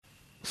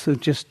So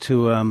just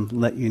to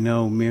let you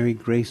know, Mary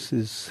Grace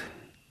is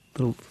a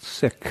little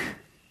sick.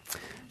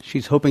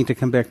 She's hoping to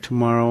come back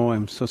tomorrow.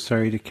 I'm so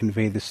sorry to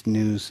convey this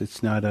news.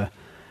 It's not a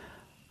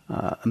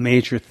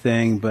major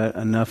thing, but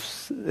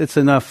it's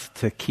enough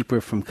to keep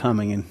her from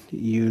coming, and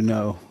you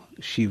know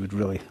she would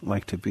really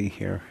like to be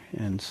here.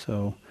 And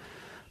so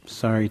I'm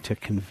sorry to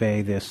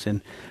convey this.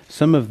 And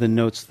some of the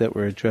notes that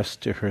were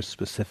addressed to her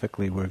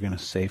specifically we're going to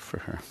save for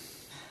her.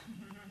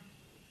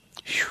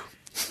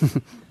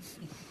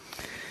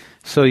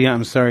 So yeah,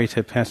 I'm sorry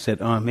to pass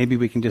that on. Maybe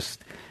we can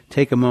just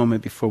take a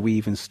moment before we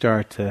even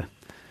start to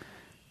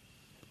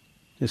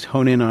just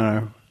hone in on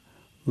our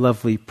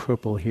lovely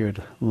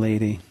purple-haired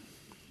lady.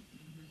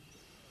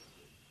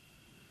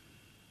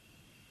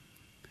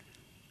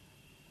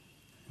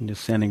 And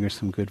just sending her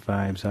some good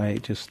vibes. I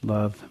just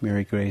love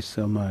Mary Grace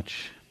so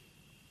much.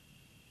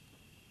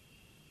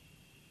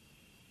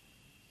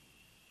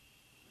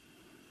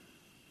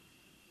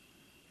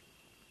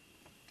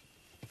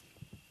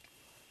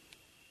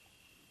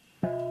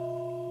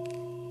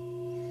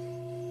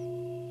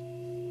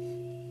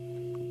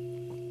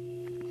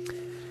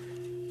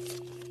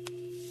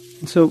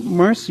 So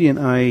Marcy and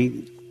I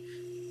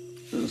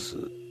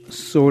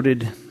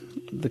sorted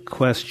the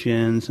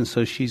questions, and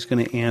so she's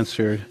going to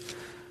answer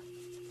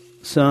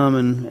some,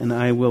 and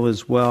I will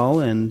as well.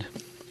 And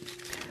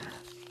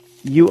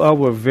you all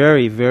were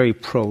very, very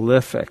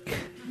prolific.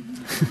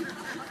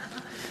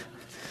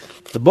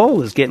 The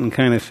bowl is getting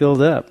kind of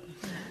filled up.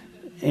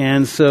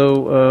 And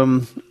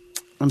so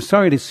I'm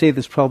sorry to say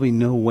there's probably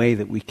no way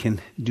that we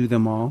can do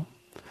them all.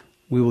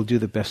 We will do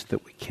the best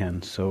that we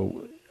can.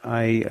 So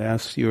I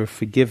ask your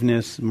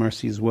forgiveness,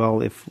 Marcy, as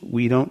well. If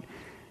we don't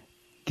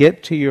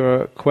get to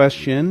your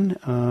question,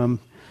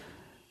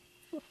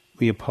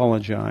 we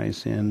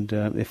apologize. And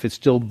if it's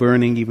still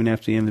burning even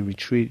after the end of the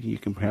retreat, you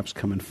can perhaps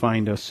come and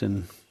find us,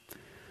 and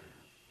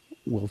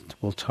we'll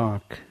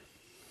talk.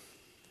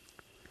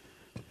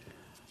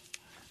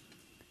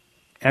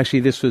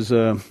 Actually, this was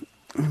I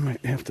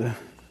might have to.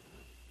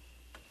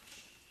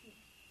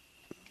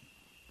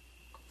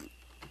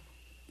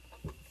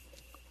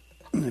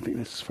 I think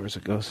that's as far as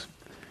it goes.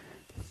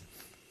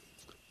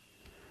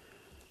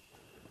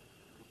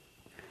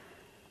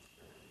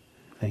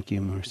 Thank you,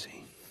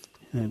 Marcy.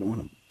 And I don't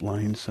want to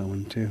blind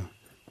someone too.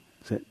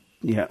 Is that?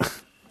 Yeah.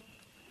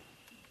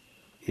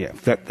 Yeah.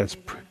 That's.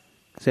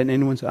 Is that in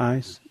anyone's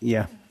eyes?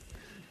 Yeah.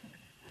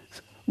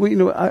 Well, you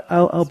know,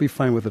 I'll be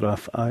fine with it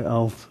off.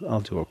 I'll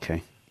do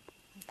okay.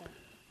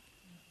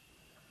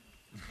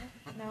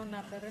 No,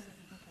 not better.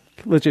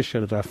 Let's just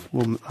shut it off.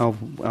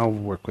 I'll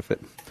work with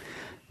it.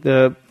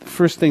 The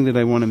first thing that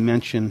I want to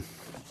mention,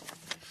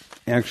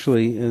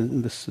 actually,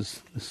 this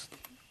was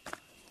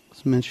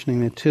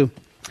mentioning it too,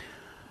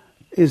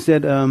 is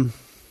that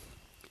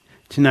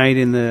tonight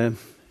in the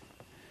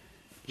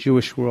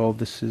Jewish world,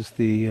 this is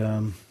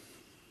the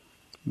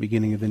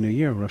beginning of the new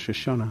year, Rosh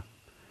Hashanah.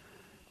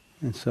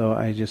 And so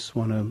I just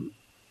want to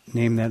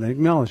name that and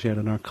acknowledge that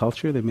in our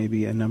culture. There may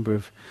be a number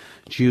of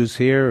Jews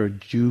here, or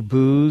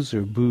Jew-boos,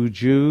 or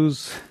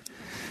Boo-Jews.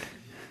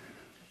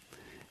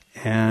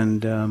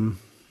 And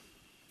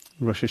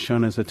Rosh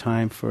Hashanah is a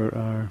time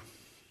for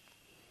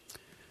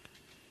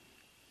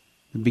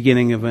the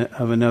beginning of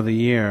another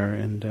year,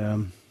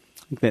 and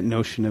that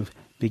notion of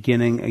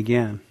beginning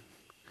again.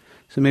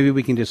 So maybe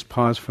we can just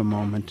pause for a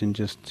moment and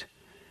just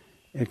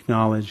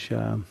acknowledge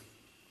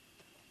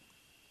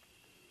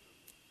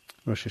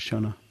Rosh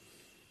Hashanah.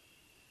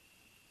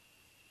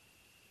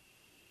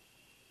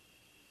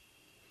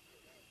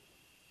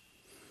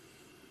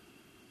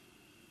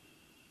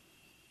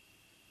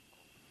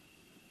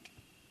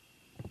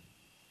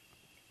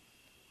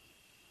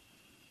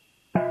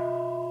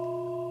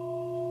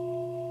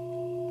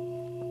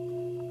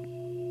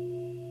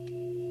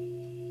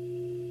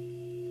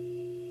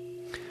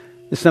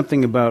 There's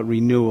something about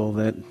renewal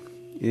that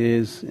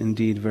is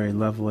indeed very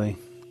lovely.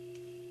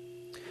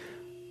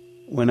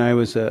 When I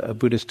was a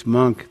Buddhist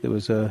monk, there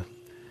was a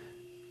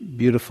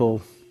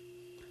beautiful,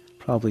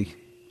 probably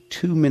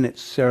 2-minute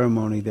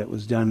ceremony that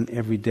was done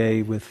every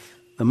day with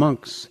the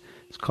monks.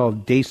 It's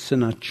called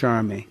Desana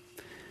Charme.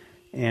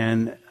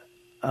 And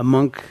a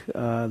monk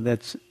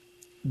that's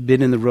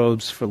been in the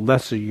robes for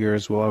lesser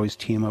years will always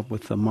team up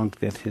with a monk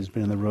that has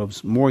been in the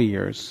robes more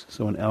years,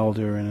 so an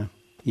elder and a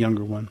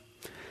younger one.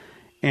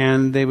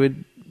 And they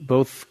would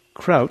both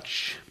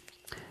crouch,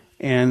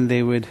 and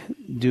they would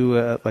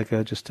do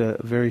just a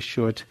very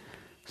short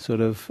sort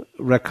of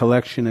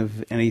recollection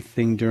of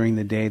anything during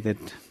the day that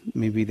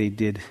maybe they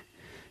did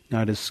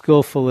not as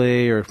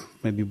skillfully, or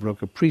maybe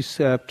broke a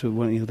precept. Or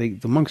the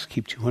monks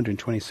keep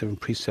 227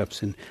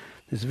 precepts, and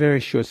this very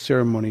short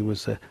ceremony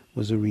was a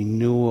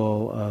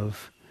renewal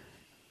of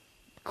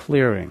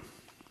clearing.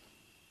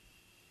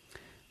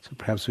 So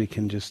perhaps we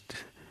can just,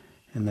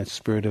 in that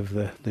spirit of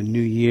the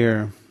new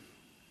year,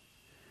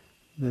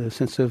 the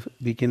sense of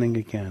beginning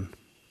again.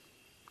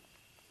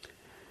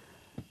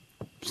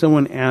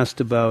 Someone asked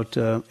about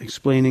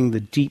explaining the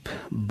deep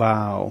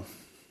bow.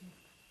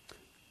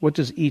 What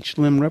does each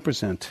limb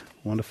represent?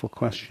 Wonderful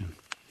question.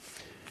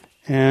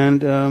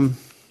 And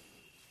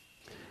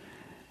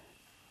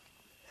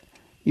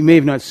You may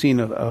have not seen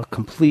a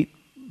complete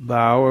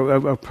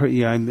bow,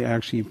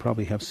 actually you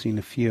probably have seen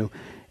a few.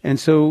 And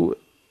so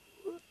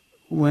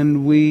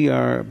when we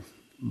are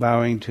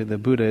bowing to the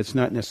Buddha, it's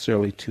not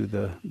necessarily to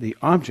the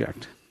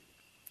object.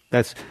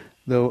 That's,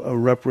 though, a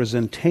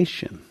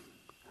representation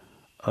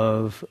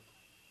of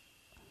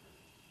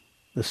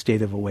the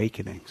state of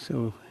awakening.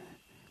 So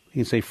we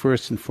can say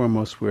first and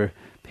foremost we're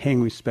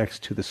paying respects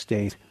to the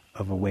state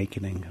of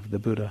awakening of the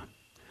Buddha.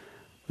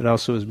 But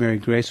also, as Mary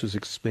Grace was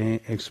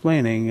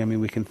explaining, I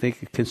mean, we can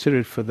consider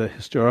it for the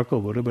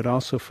historical Buddha, but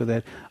also for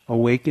that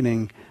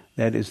awakening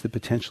that is the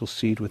potential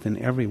seed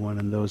within everyone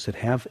and those that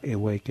have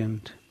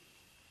awakened.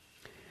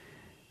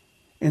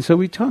 And so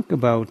we talk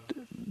about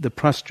the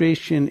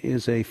prostration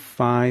is a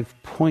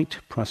 5-point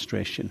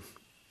prostration.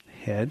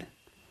 Head,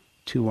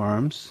 2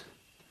 arms,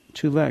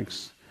 2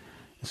 legs.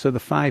 And so the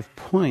 5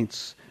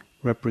 points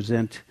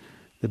represent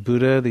the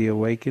Buddha, the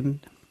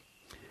awakened,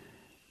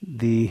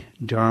 the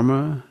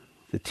Dharma,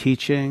 the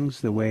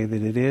teachings, the way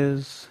that it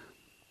is,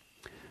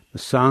 the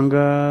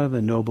Sangha,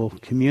 the noble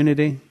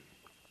community.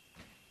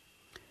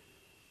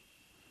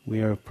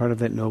 We are part of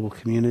that noble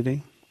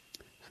community.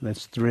 So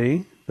that's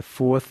 3. The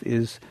 4th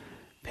is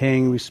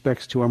paying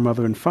respects to our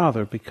mother and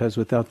father, because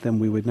without them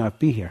we would not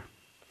be here.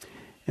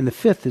 And the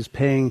 5th is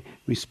paying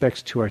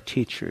respects to our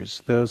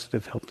teachers, those that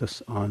have helped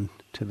us on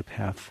to the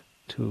path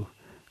to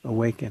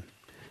awaken.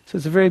 So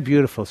it's very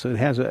beautiful. So it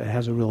has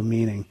a real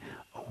meaning.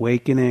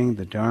 Awakening,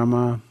 the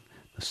Dharma,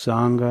 the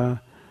Sangha,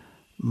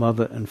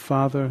 mother and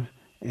father,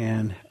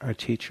 and our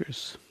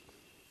teachers.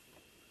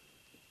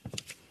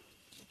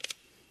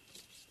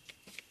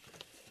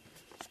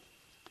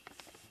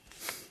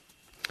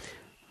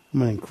 I'm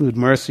going to include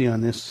Marcy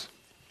on this.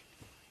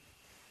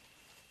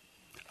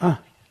 That's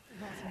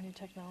a new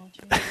technology.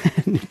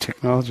 New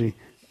technology.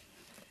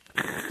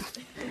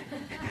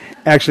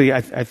 Actually, I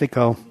think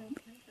I'll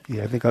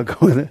go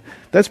with it.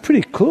 That's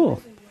pretty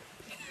cool.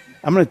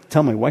 I'm going to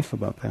tell my wife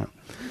about that.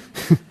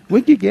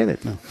 Where'd you get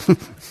it? No.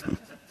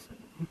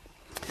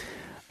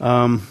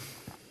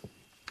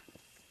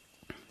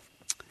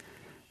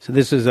 So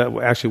this is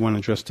actually one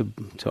addressed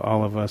to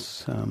all of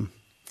us.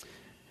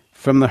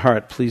 From the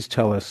heart, please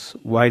tell us,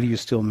 why do you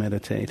still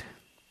meditate?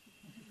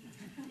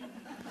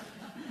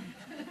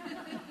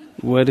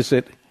 What is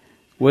it?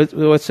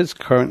 What's its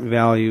current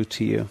value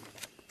to you?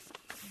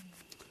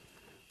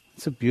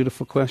 It's a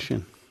beautiful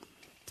question.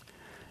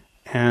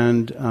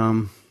 And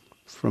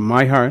from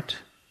my heart,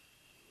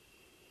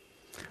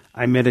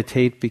 I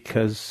meditate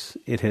because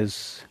it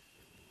has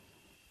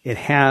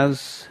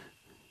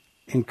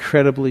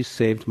incredibly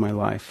saved my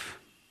life.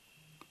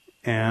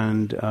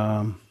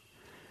 And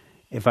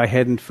if I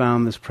hadn't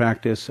found this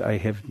practice, I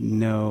have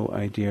no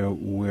idea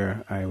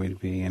where I would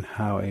be and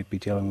how I'd be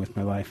dealing with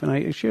my life. And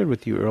I shared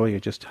with you earlier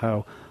just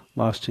how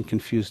lost and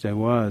confused I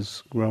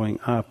was growing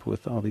up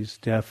with all these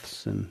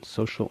deaths and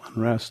social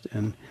unrest.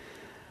 And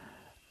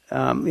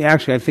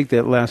actually, I think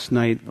that last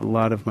night, a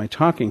lot of my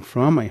talking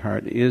from my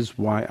heart is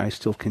why I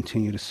still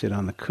continue to sit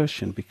on the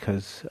cushion,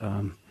 because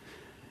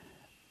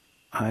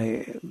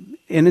and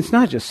it's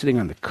not just sitting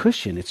on the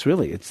cushion, it's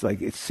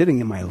sitting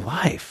in my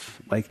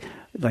life. Like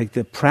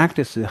the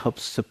practice that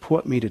helps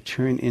support me to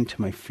turn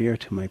into my fear,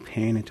 to my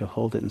pain, and to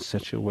hold it in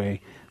such a way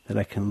that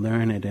I can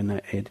learn it.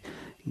 And it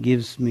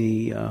gives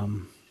me,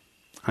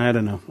 I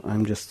don't know,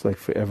 I'm just like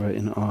forever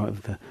in awe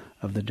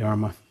of the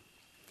Dharma.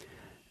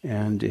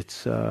 And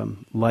it's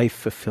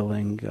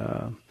life-fulfilling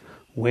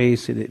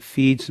ways that it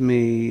feeds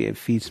me. It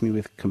feeds me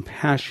with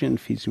compassion,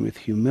 feeds me with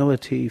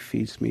humility,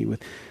 feeds me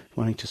with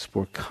wanting to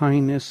support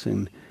kindness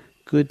and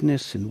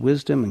goodness and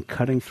wisdom and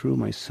cutting through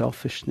my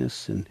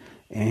selfishness and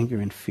anger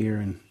and fear,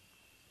 and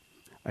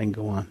I can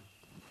go on.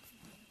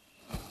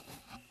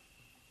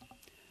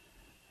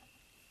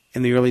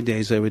 In the early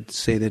days, I would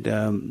say that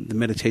the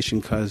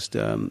meditation caused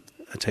a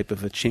type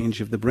of a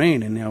change of the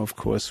brain, and now, of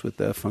course, with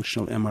the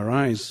functional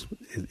MRIs,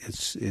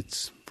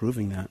 it's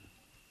proving that.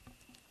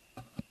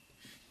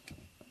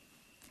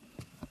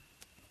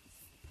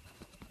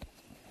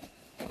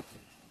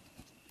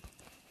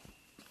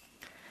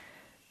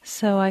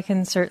 So I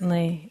can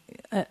certainly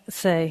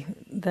say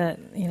that,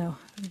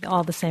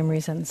 all the same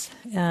reasons.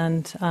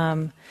 And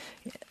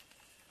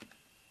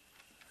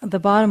the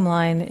bottom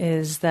line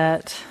is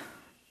that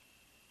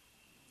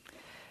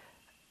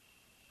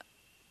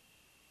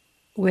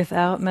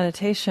without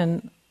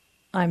meditation,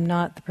 I'm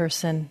not the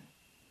person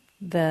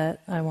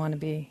that I want to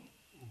be.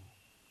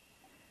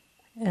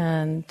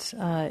 And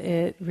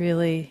it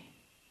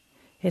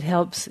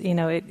helps,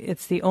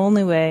 it's the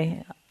only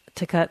way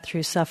to cut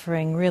through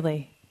suffering,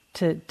 really,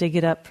 to dig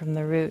it up from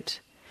the root.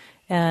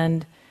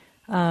 And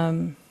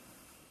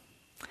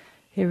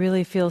it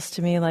really feels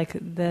to me like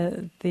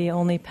the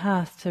only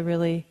path to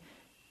really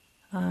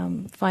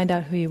find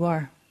out who you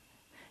are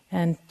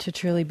and to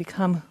truly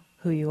become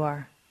who you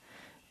are.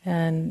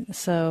 And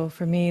so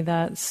for me,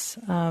 that's,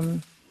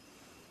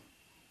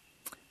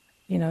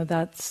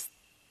 that's,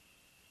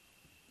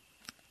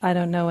 I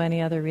don't know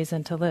any other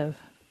reason to live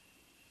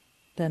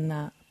than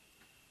that.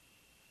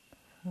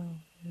 So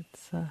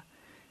it's,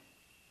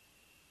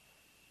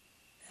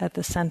 at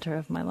the center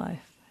of my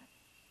life.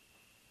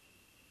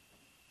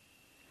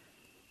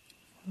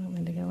 You want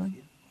me to go on?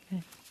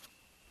 Okay.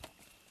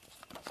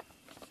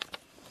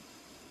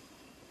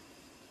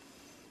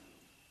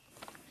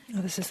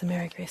 Oh, this is the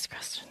Mary Grace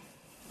question.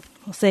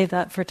 We'll save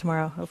that for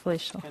tomorrow. Hopefully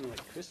she'll... Kind of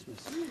like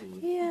Christmas.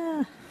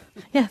 Yeah.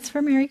 Yeah, it's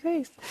for Mary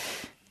Grace.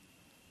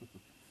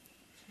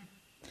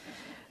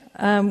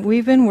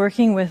 We've been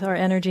working with our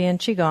energy in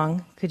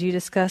Qigong. Could you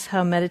discuss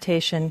how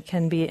meditation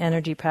can be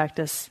energy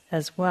practice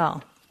as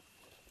well?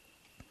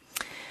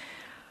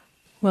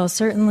 Well,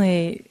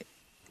 certainly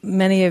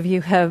many of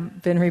you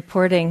have been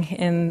reporting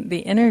in the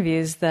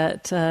interviews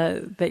that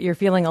that you're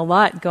feeling a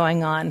lot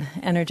going on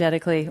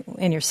energetically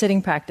in your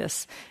sitting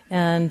practice.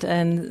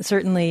 And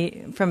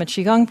certainly from a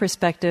Qigong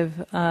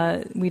perspective,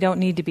 we don't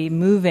need to be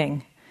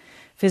moving,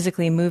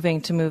 physically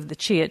moving to move the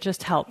Qi. It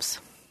just helps.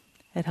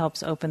 It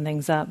helps open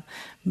things up.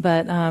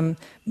 But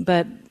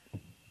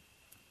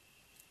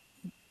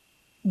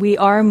we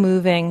are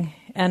moving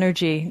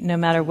energy no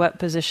matter what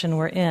position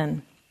we're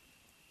in.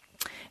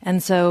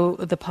 And so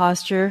the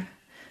posture,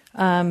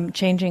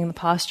 changing the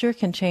posture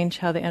can change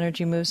how the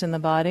energy moves in the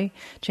body.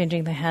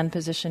 Changing the hand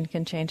position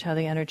can change how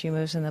the energy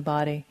moves in the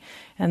body.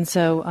 And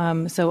so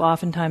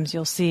oftentimes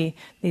you'll see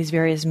these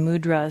various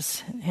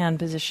mudras, hand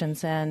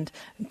positions and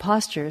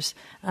postures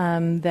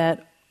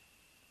that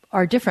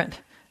are different.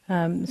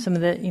 Some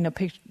of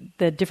the,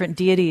 the different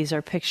deities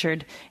are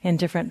pictured in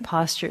different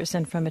postures,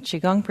 and from a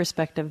Qigong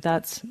perspective,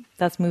 that's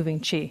moving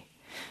Qi.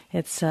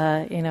 It's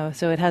so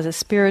it has a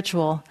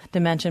spiritual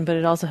dimension, but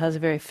it also has a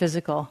very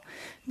physical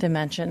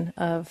dimension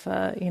of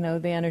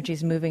the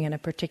energies moving in a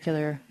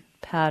particular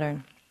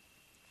pattern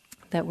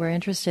that we're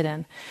interested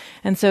in.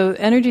 And so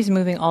energy is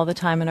moving all the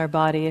time in our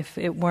body. If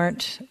it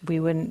weren't, we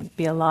wouldn't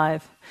be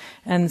alive.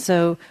 And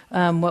so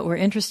what we're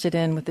interested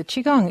in with the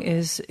Qigong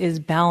is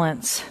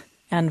balance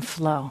and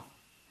flow.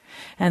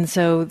 And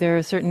so there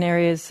are certain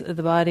areas of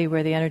the body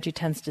where the energy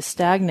tends to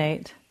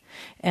stagnate,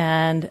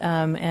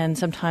 and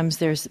sometimes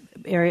there's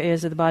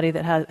areas of the body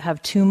that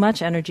have too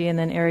much energy, and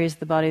then areas of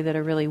the body that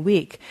are really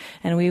weak.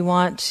 And we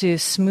want to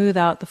smooth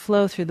out the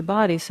flow through the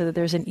body so that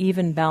there's an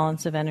even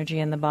balance of energy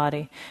in the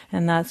body.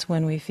 And that's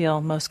when we feel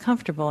most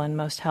comfortable and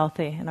most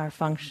healthy, and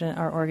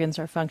our organs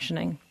are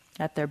functioning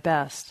at their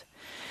best.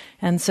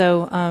 And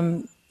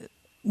so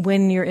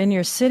when you're in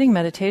your sitting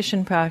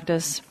meditation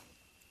practice,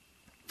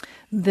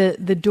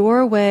 the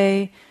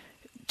doorway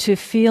to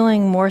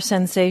feeling more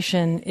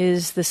sensation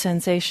is the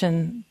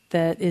sensation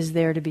that is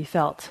there to be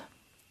felt.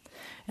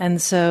 And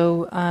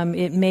so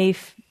it may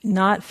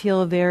not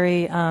feel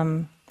very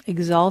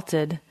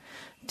exalted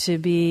to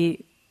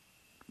be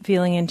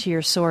feeling into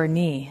your sore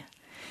knee,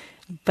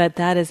 but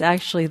that is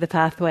actually the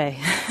pathway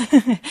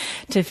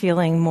to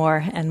feeling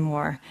more and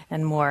more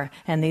and more,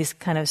 and these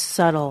kind of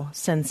subtle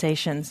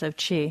sensations of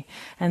Qi.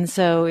 And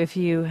so if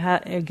you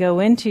go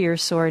into your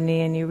sore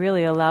knee and you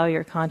really allow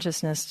your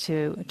consciousness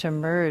to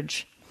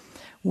merge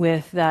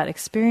with that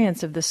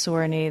experience of the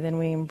sore knee, then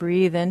we can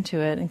breathe into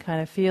it and kind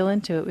of feel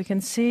into it. We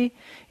can see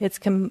its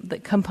the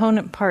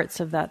component parts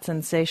of that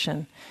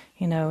sensation.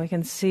 We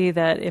can see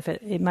that if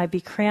it might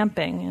be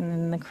cramping, and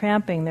in the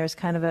cramping there's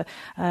kind of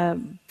a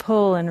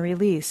pull and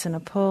release and a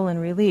pull and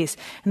release.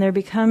 And there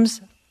becomes,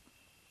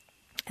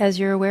 as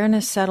your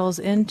awareness settles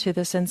into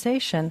the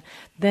sensation,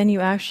 then you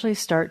actually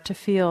start to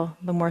feel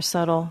the more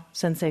subtle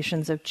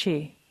sensations of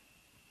Qi.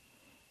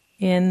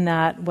 In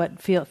that what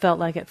felt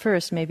like at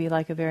first, maybe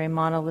like a very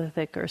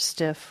monolithic or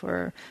stiff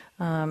or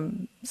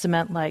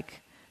cement-like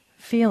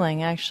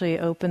feeling, actually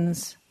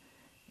opens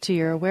to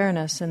your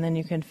awareness, and then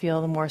you can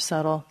feel the more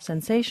subtle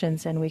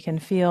sensations, and we can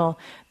feel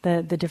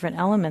the different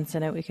elements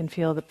in it. We can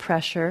feel the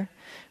pressure,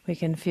 we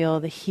can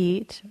feel the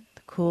heat,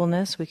 the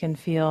coolness, we can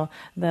feel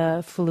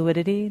the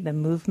fluidity, the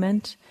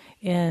movement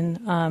in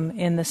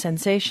the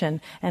sensation.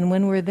 And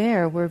when we're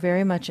there, we're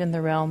very much in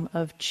the realm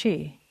of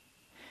Qi,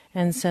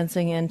 and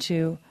sensing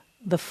into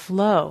the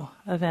flow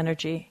of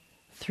energy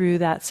through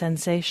that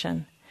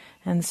sensation.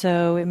 And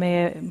so it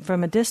may,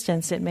 from a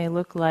distance, it may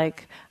look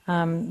like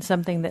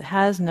something that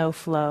has no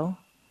flow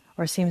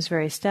or seems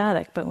very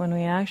static. But when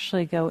we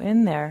actually go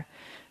in there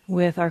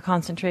with our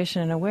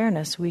concentration and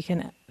awareness, we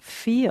can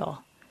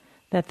feel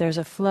that there's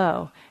a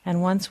flow.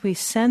 And once we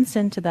sense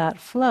into that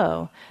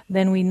flow,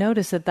 then we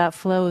notice that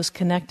flow is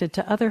connected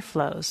to other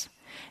flows.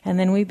 And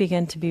then we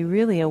begin to be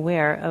really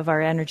aware of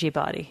our energy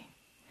body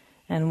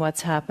and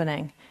what's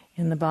happening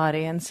in the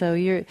body. And so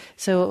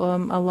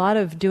a lot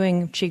of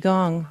doing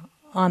Qigong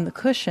on the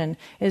cushion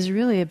is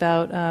really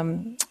about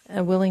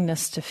a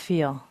willingness to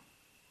feel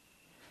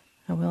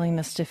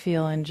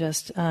and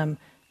just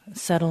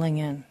settling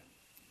in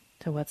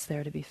to what's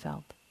there to be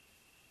felt.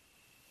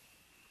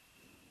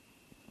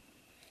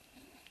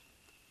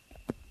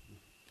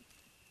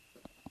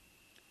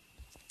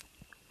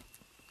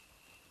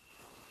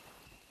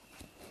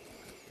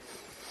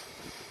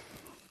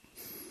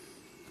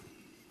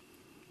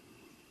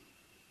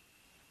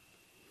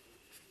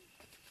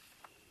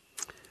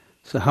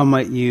 So how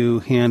might you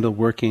handle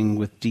working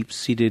with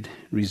deep-seated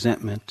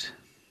resentment?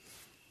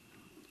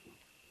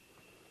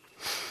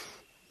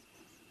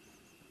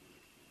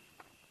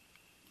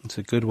 It's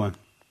a good one.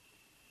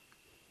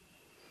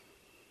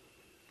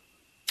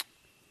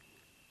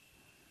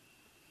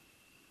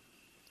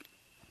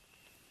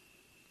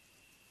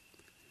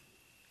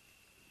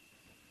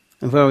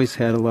 I've always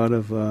had a lot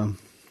of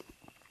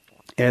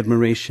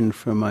admiration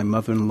for my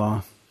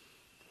mother-in-law.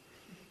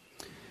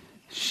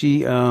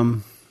 She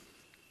had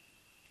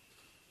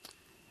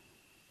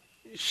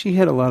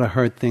a lot of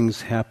hard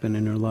things happen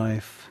in her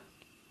life.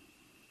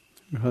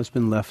 Her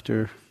husband left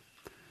her,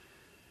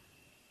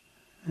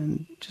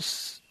 and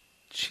just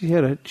she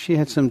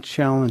had some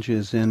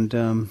challenges,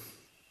 and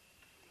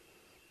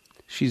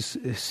she's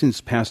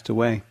since passed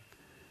away.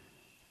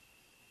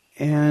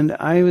 And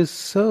I was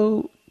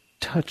so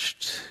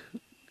touched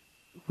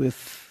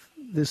with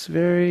this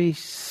very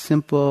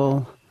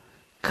simple,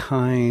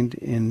 kind,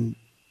 and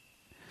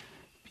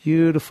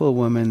beautiful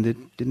woman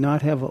that did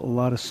not have a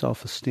lot of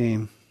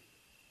self-esteem.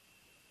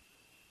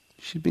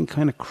 She'd been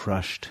kind of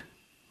crushed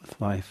with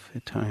life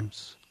at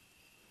times.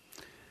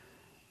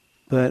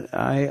 But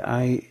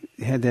I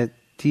had that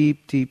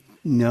deep, deep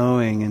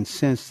knowing and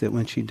sense that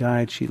when she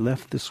died, she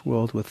left this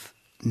world with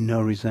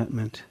no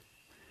resentment.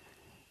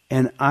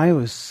 And I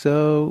was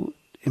so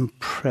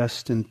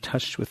impressed and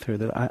touched with her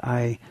that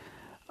I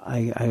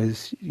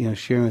was,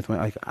 sharing with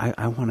my,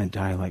 I want to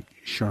die like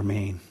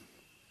Charmaine,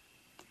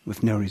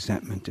 with no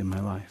resentment in my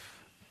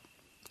life.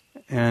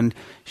 And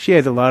she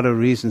had a lot of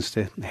reasons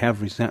to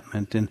have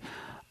resentment, and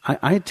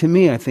to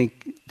me, I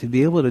think to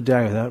be able to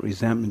die without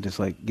resentment is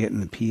like getting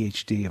the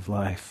PhD of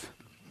life.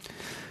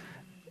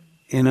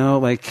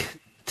 Like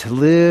to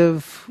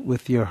live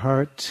with your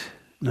heart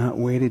not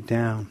weighted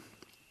down.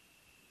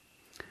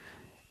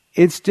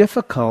 It's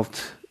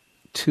difficult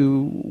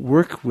to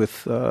work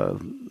with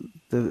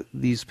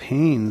these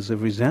pains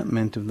of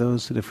resentment of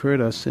those that have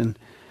hurt us. And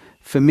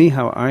for me,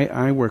 how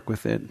I work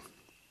with it.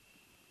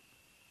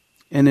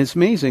 And it's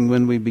amazing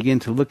when we begin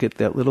to look at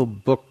that little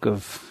book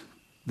of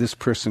this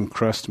person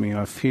crossed me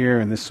off here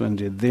and this one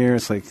did there.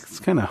 It's like, it's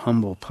kind of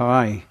humble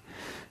pie,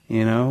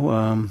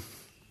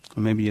 Or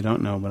maybe you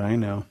don't know, but I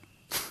know.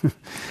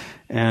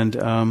 And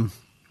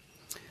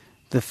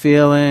the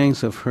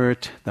feelings of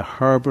hurt, the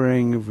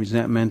harboring of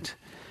resentment.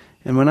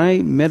 And when I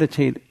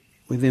meditate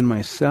within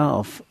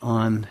myself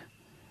on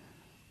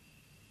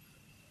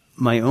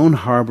my own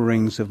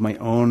harborings of my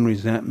own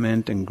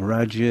resentment and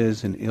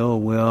grudges and ill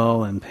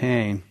will and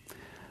pain,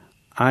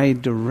 I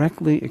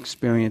directly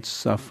experience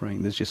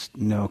suffering. There's just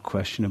no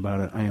question about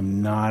it. I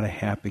am not a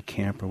happy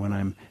camper when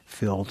I'm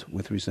filled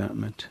with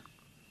resentment.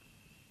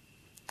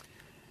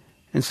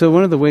 And so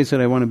one of the ways that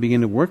I want to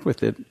begin to work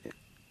with it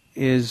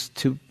is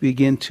to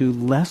begin to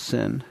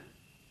lessen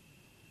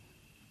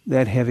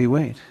that heavy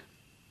weight.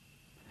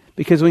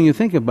 Because when you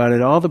think about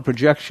it, all the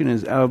projection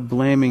is out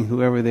blaming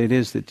whoever it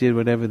is that did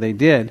whatever they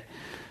did.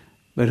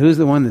 But who's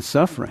the one that's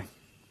suffering?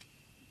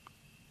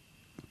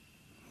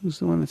 Who's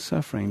the one that's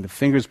suffering? The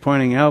finger's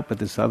pointing out, but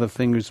this other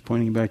finger's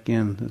pointing back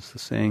in, as the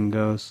saying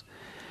goes.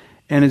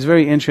 And it's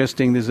very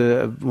interesting. There's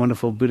a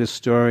wonderful Buddhist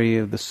story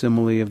of the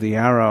simile of the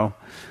arrow,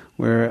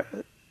 where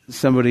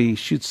somebody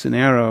shoots an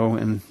arrow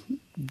and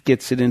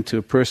gets it into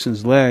a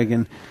person's leg.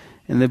 And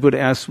the Buddha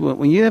asks, well,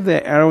 when you have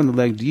that arrow in the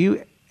leg, do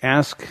you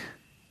ask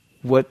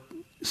what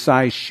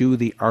size shoe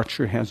the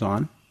archer has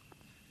on?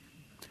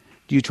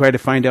 Do you try to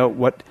find out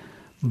what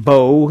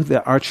bow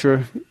the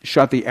archer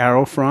shot the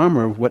arrow from,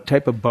 or what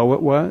type of bow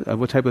it was,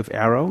 what type of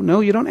arrow? No,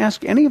 you don't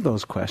ask any of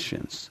those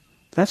questions.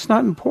 That's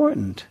not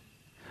important.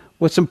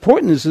 What's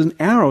important is an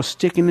arrow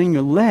sticking in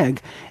your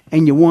leg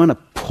and you want to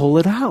pull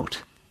it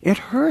out. It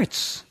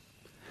hurts.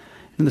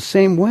 In the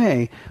same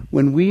way,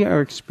 when we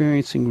are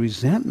experiencing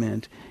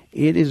resentment,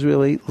 it is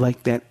really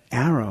like that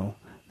arrow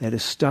that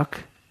is stuck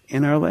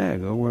in our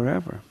leg or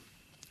wherever.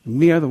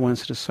 We are the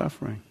ones that are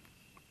suffering.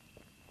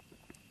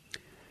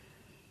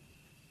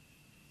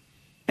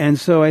 And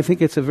so I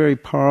think it's a very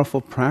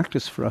powerful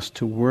practice for us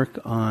to work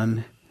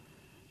on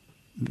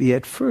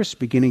at first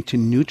beginning to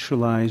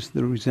neutralize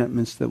the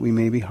resentments that we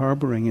may be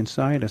harboring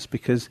inside us,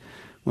 because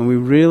when we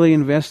really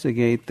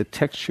investigate the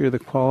texture, the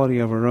quality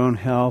of our own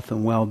health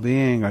and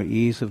well-being, our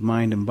ease of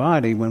mind and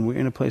body, when we're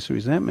in a place of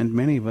resentment,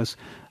 many of us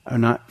are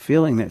not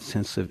feeling that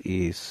sense of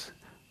ease.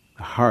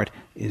 The heart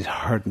is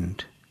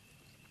hardened.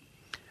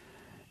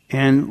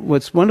 And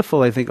what's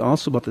wonderful, I think,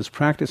 also about this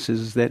practice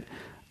is that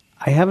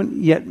I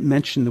haven't yet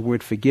mentioned the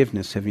word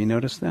forgiveness. Have you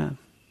noticed that?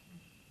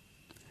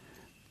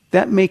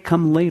 That may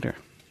come later.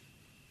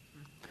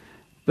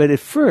 But at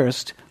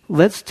first,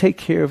 let's take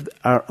care of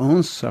our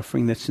own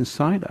suffering that's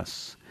inside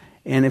us.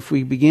 And if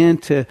we begin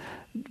to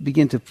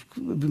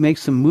make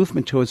some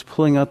movement towards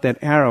pulling out that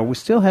arrow,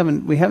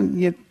 we haven't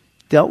yet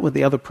dealt with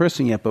the other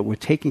person yet, but we're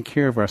taking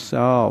care of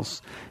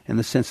ourselves in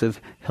the sense of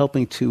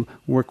helping to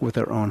work with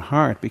our own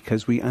heart,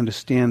 because we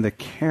understand that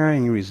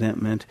carrying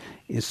resentment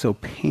is so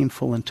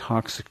painful and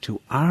toxic to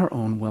our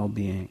own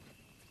well-being.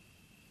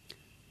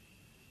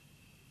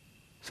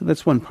 So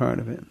that's one part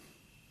of it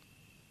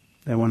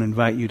that I want to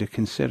invite you to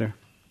consider.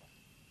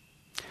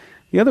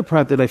 The other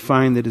part that I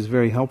find that is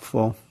very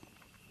helpful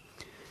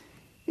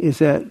is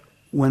that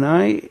when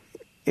I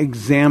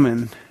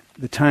examine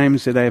the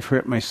times that I've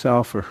hurt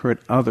myself or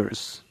hurt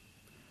others,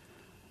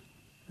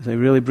 as I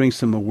really bring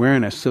some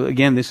awareness. So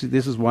again, this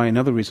is why,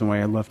 another reason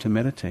why I love to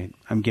meditate.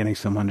 I'm getting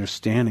some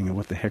understanding of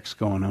what the heck's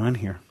going on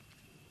here,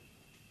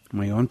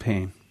 my own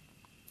pain.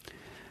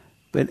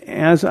 But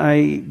as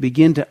I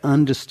begin to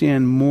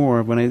understand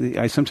more, when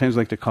I sometimes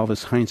like to call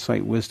this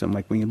hindsight wisdom,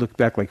 like when you look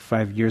back like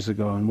 5 years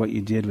ago and what you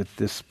did with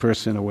this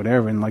person or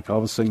whatever, and like all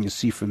of a sudden you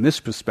see from this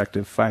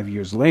perspective 5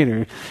 years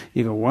later,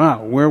 you go,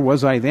 wow, where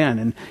was I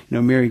then?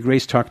 And Mary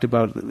Grace talked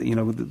about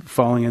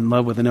falling in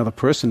love with another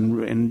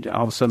person, and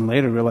all of a sudden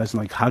later realizing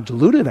like how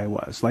deluded I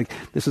was. Like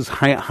this is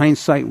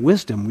hindsight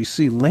wisdom. We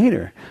see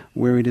later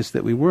where it is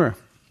that we were.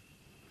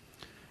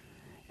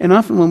 And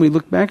often when we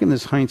look back in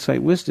this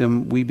hindsight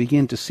wisdom, we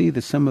begin to see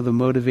that some of the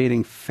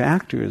motivating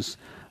factors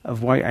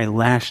of why I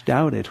lashed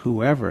out at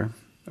whoever,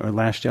 or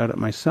lashed out at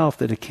myself,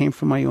 that it came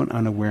from my own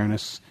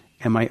unawareness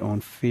and my own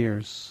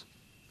fears.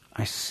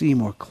 I see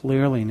more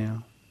clearly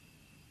now.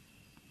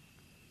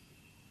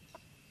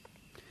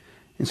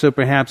 And so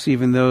perhaps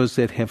even those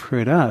that have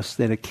hurt us,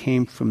 that it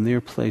came from their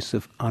place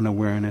of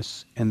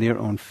unawareness and their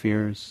own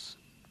fears.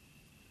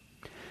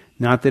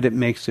 Not that it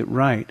makes it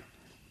right,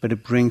 but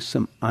it brings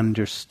some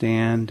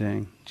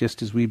understanding,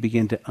 just as we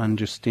begin to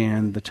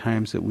understand the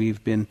times that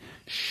we've been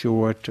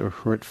short or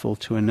hurtful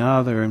to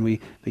another, and we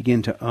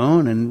begin to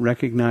own and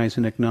recognize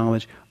and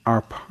acknowledge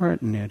our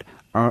part in it,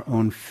 our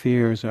own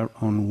fears, our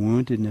own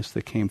woundedness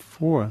that came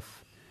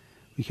forth.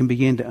 We can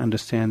begin to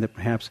understand that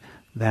perhaps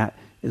that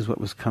is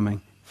what was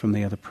coming from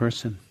the other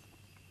person.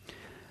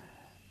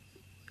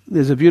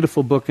 There's a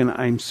beautiful book, and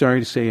I'm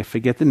sorry to say I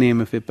forget the name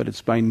of it, but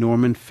it's by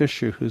Norman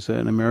Fisher, who's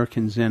an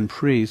American Zen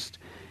priest.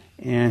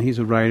 And he's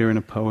a writer and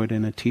a poet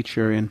and a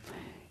teacher. And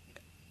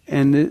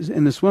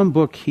in this one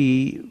book,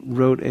 he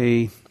wrote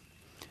a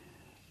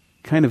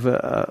kind of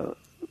a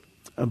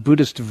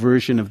Buddhist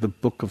version of the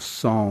Book of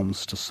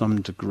Psalms to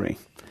some degree.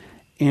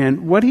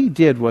 And what he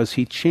did was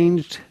he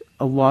changed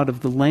a lot of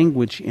the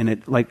language in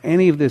it. Like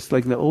any of this,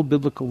 like the old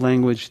biblical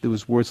language, there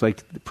was words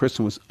like the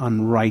person was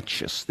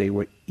unrighteous, they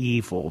were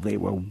evil, they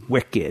were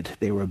wicked,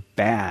 they were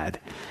bad.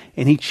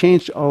 And he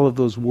changed all of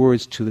those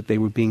words to that they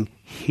were being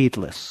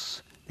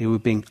heedless. They were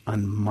being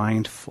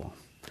unmindful.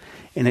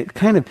 And it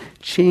kind of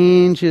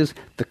changes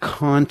the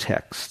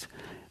context.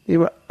 They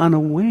were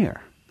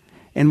unaware.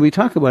 And we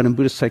talk about in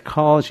Buddhist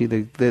psychology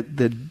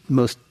the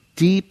most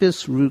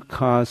deepest root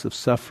cause of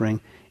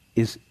suffering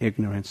is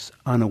ignorance,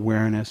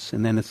 unawareness.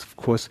 And then it's, of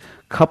course,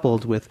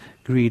 coupled with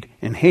greed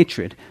and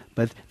hatred.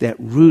 But that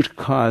root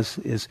cause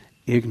is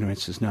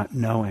ignorance, is not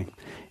knowing.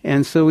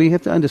 And so we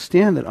have to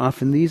understand that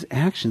often these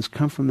actions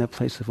come from that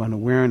place of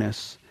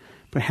unawareness.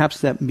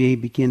 Perhaps that may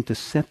begin to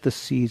set the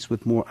seeds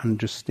with more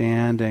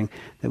understanding,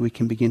 that we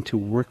can begin to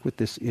work with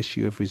this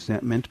issue of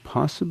resentment,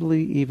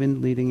 possibly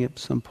even leading at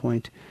some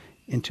point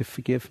into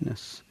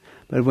forgiveness.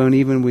 But when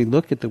even we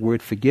look at the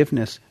word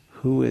forgiveness,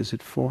 who is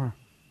it for?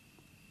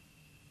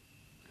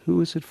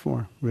 Who is it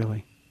for,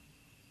 really?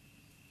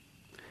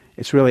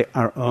 It's really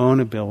our own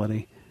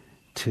ability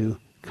to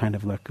kind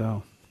of let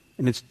go.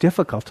 And it's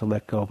difficult to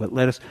let go, but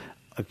let us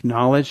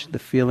acknowledge the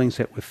feelings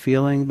that we're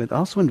feeling, but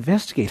also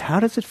investigate, how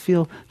does it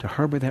feel to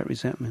harbor that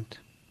resentment?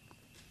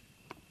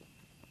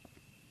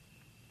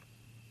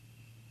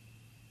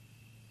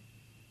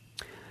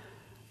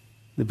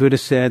 The Buddha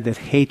said that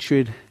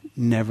hatred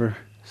never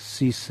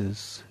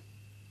ceases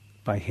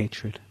by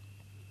hatred.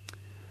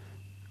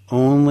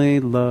 Only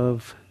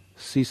love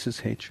ceases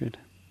hatred.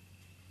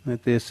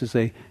 That this is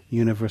a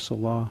universal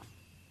law.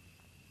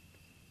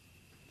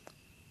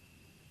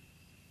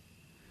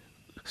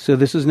 So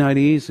this is not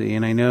easy,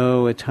 and I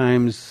know at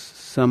times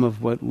some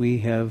of what we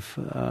have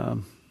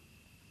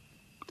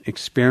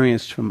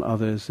experienced from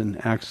others in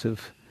acts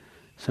of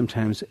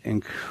sometimes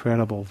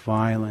incredible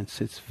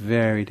violence, it's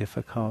very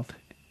difficult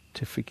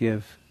to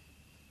forgive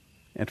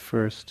at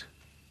first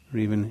or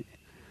even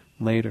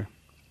later.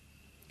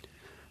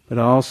 But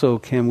also,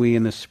 can we,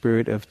 in the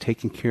spirit of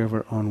taking care of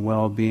our own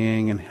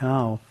well-being and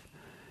health,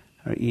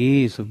 our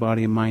ease of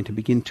body and mind, to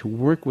begin to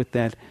work with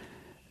that?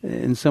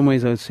 In some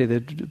ways, I would say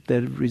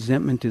that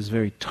resentment is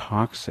very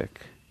toxic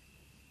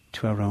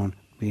to our own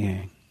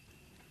being.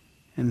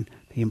 And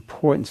the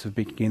importance of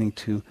beginning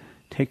to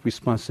take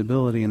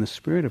responsibility in the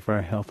spirit of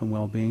our health and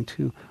well-being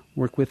to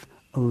work with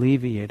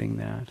alleviating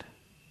that,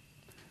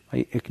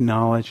 by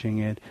acknowledging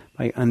it,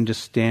 by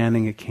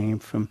understanding it came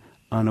from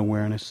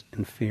unawareness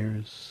and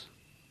fears.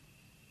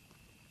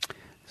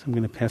 So I'm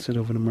going to pass it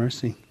over to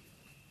Marcy.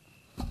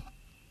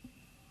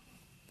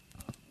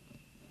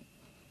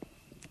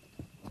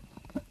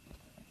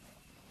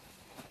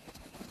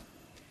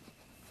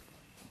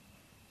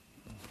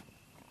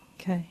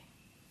 Okay.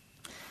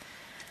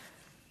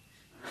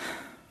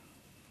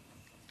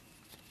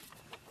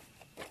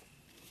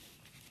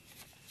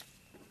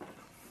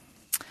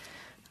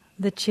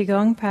 The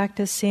Qigong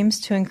practice seems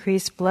to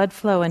increase blood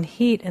flow and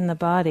heat in the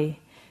body.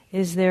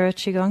 Is there a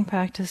Qigong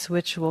practice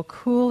which will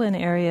cool an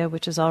area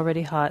which is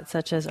already hot,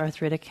 such as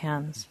arthritic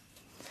hands?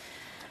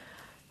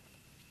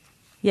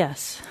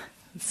 Yes.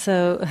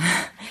 So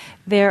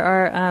there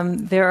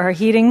are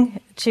heating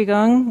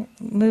qigong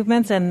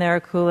movements and there are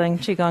cooling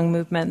qigong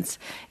movements,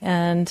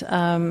 and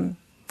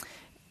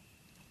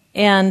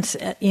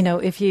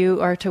if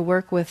you are to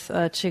work with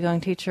a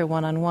qigong teacher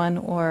one-on-one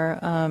or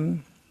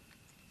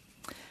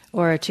a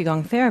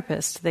qigong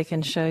therapist, they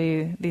can show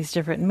you these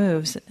different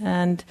moves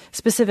and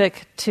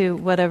specific to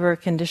whatever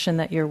condition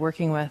that you're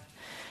working with.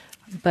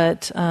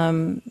 But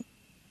as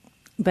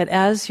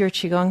your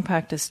qigong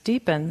practice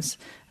deepens,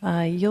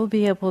 you'll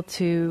be able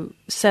to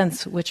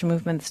sense which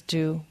movements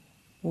do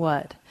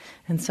what.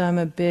 And so I'm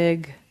a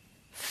big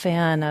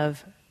fan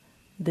of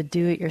the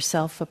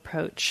do-it-yourself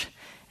approach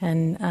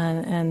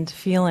and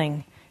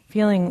feeling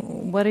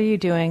what are you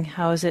doing,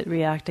 how is it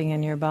reacting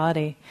in your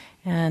body,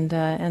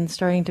 and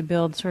starting to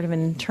build sort of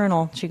an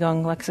internal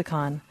qigong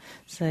lexicon.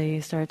 So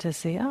you start to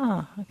see,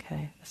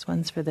 okay, this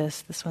one's for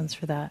this one's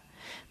for that.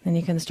 Then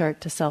you can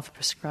start to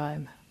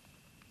self-prescribe.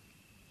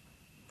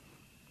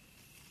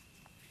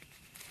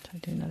 I'll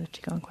do another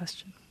qigong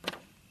question.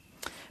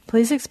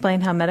 Please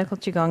explain how medical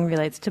qigong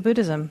relates to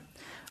Buddhism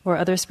or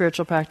other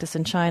spiritual practice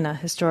in China,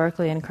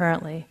 historically and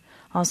currently.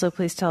 Also,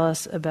 please tell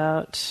us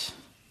about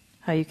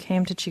how you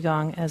came to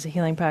qigong as a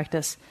healing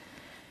practice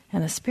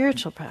and a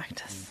spiritual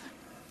practice.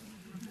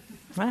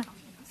 Wow,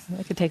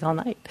 that could take all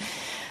night.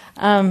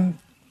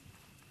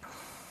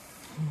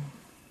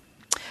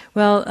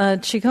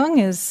 Qigong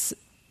is...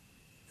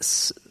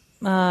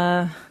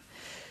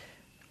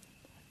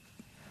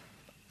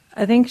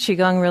 I think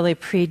qigong really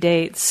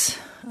predates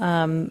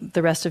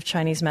the rest of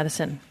Chinese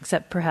medicine,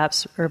 except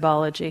perhaps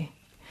herbology.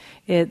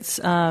 It's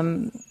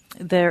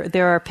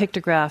there are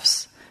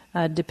pictographs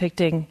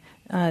depicting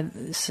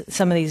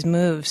some of these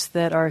moves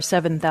that are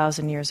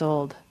 7,000 years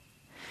old,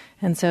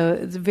 and so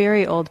it's a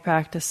very old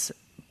practice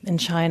in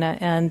China,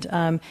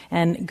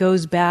 and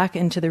goes back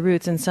into the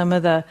roots. And some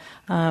of the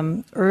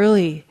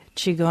early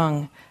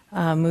qigong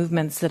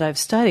movements that I've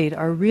studied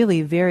are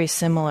really very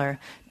similar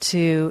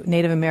to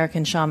Native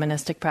American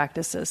shamanistic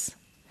practices.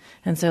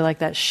 And so like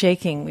that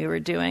shaking we were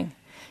doing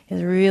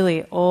is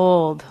really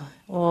old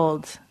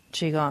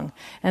qigong.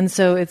 And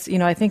so it's,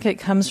 I think it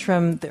comes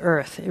from the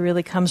earth. It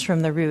really comes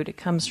from the root. It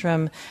comes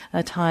from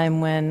a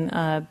time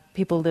when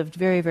people lived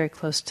very, very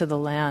close to the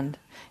land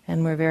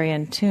and were very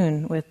in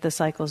tune with the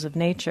cycles of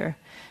nature.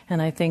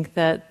 And I think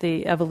that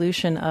the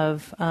evolution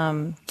of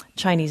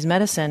Chinese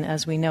medicine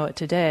as we know it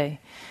today,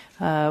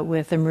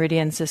 with the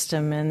meridian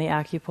system and the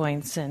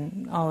acupoints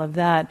and all of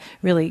that,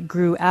 really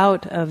grew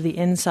out of the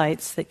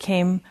insights that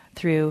came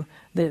through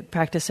the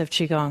practice of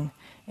qigong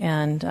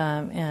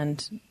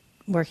and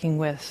working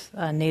with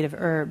native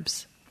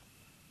herbs.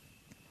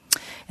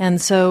 And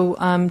so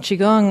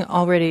qigong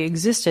already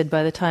existed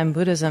by the time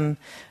Buddhism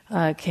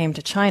came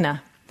to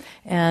China.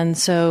 And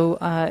so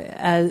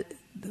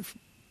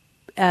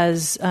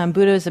as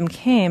Buddhism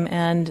came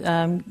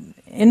and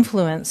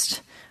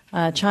influenced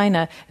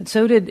China, and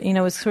so did,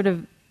 it was sort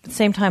of the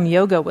same time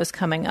yoga was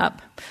coming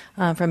up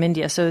from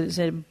India. So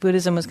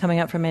Buddhism was coming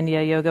up from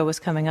India, yoga was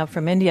coming up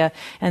from India.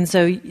 And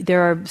so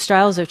there are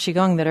styles of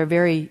qigong that are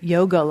very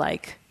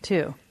yoga-like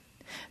too,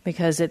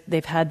 because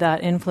they've had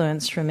that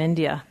influence from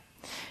India.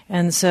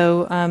 And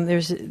so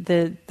there's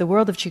the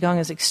world of qigong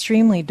is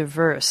extremely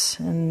diverse.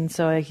 And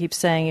so I keep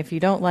saying, if you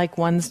don't like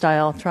one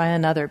style, try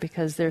another,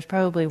 because there's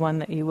probably one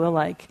that you will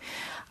like.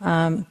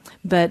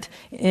 But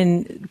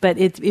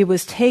it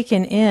was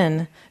taken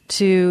in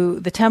to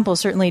the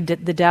temples, certainly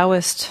the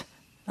Taoist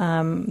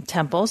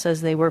temples, as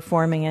they were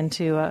forming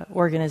into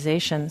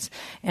organizations,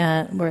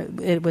 and where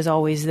it was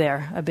always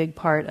there, a big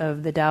part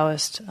of the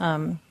Taoist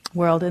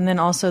world, and then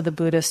also the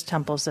Buddhist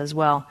temples as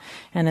well.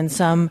 And in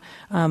some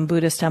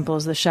Buddhist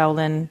temples, the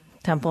Shaolin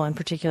Temple in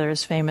particular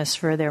is famous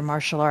for their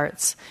martial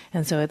arts,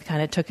 and so it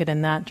kind of took it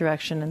in that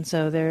direction. And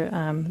so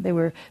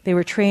they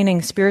were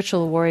training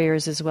spiritual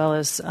warriors as well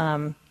as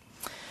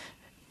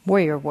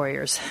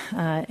warriors,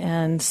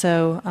 and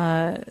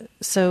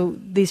so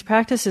these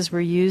practices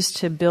were used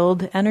to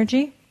build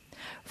energy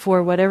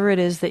for whatever it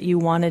is that you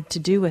wanted to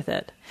do with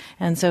it.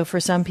 And so for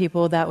some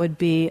people that would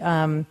be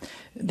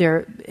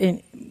their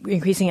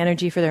increasing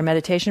energy for their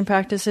meditation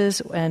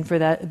practices and for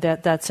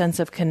that sense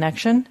of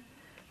connection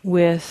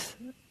with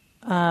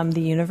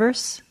the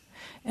universe.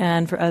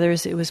 And for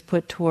others it was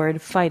put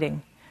toward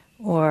fighting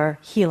or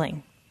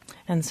healing.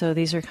 And so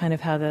these are kind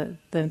of how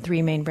the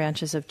three main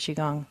branches of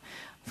qigong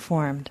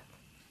formed.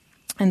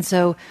 And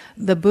so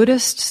the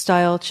Buddhist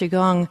style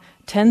qigong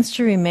tends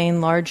to remain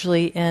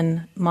largely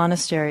in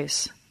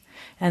monasteries.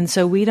 And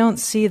so we don't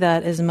see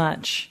that as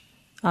much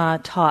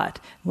taught.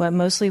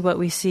 Mostly what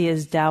we see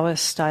is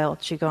Taoist style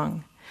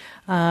qigong.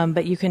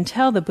 But you can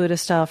tell the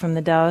Buddhist style from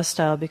the Taoist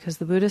style because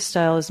the Buddhist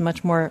style is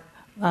much more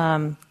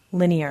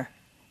linear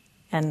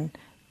and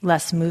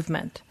less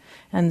movement.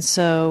 And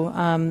so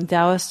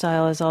Taoist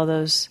style is all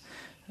those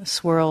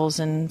swirls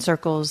and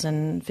circles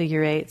and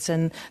figure eights,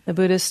 and the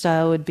Buddhist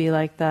style would be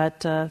like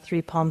that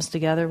three palms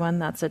together one.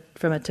 That's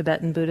from a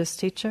Tibetan Buddhist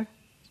teacher.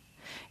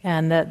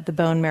 And the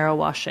bone marrow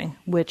washing,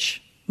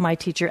 which my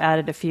teacher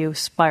added a few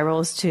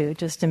spirals to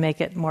just to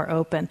make it more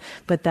open.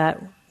 But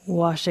that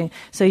washing.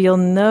 So you'll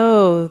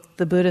know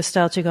the Buddhist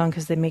style Qigong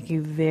because they make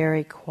you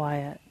very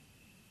quiet.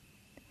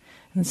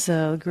 And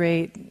so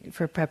great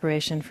for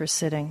preparation for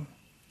sitting.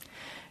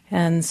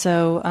 And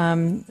so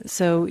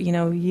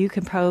you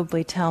can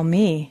probably tell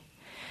me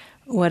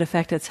what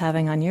effect it's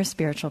having on your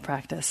spiritual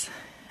practice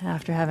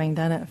after having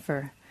done it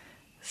for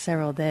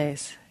several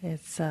days.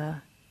 It's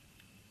a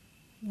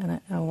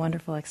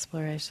wonderful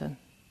exploration.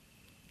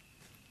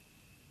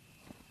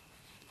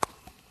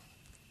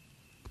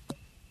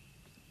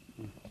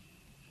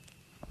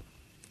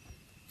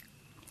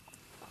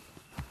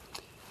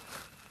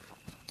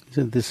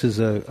 So this is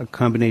a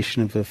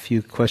combination of a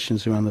few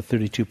questions around the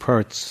 32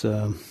 parts.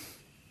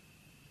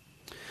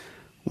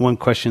 One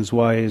question is,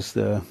 why is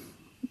the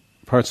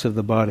parts of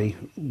the body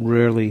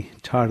rarely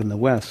taught in the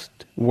West?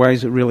 Why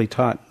is it really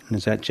taught, and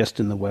is that just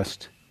in the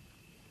West?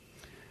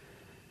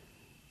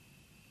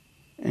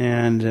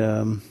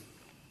 And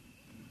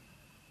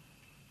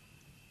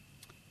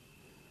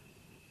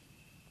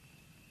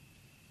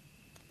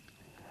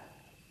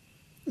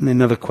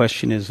another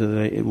question is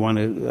that I want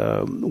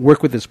to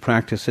work with this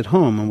practice at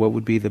home, and what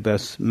would be the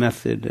best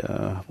method?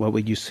 What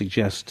would you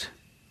suggest?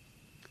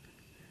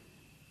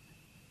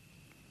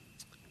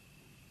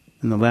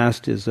 And the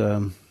last is,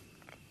 because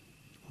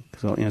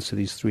I'll answer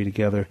these three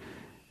together.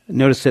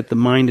 Notice that the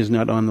mind is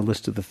not on the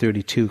list of the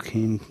 32.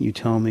 Can you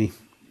tell me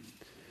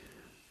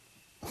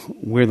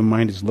where the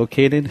mind is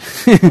located?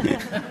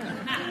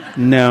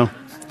 No.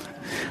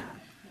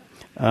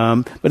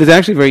 But it's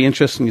actually very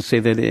interesting to say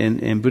that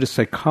in Buddhist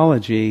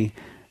psychology,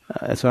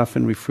 it's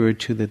often referred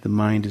to that the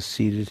mind is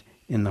seated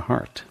in the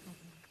heart,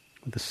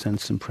 with a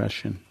sense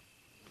impression.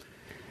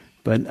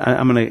 But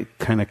I'm going to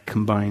kind of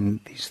combine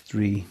these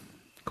three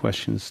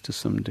questions to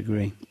some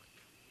degree.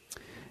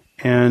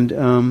 And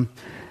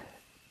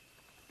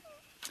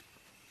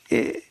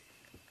it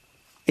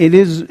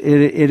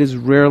is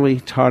rarely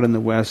taught in the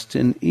West,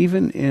 and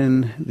even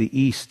in the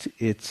East,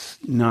 it's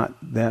not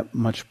that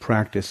much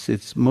practice.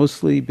 It's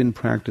mostly been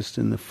practiced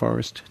in the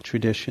forest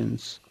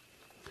traditions.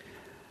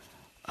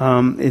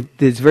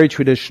 It's very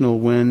traditional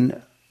when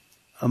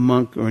a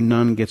monk or a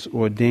nun gets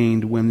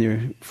ordained, when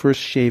they're first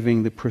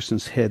shaving the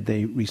person's head,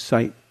 they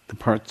recite the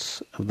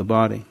parts of the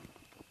body.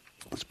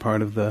 It's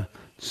part of the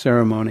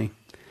ceremony.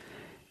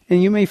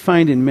 And you may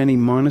find in many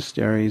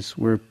monasteries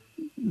where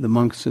the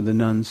monks or the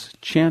nuns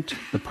chant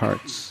the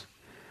parts,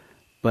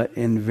 but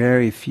in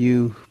very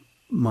few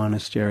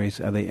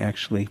monasteries are they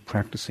actually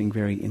practicing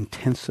very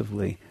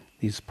intensively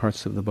these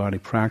parts of the body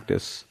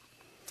practice.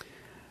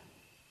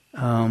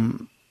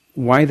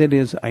 Why that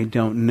is, I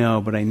don't know,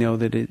 but I know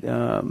that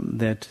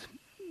that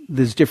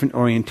there's different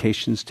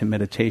orientations to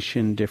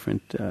meditation,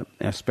 different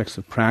aspects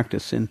of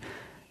practice, and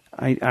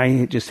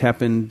I just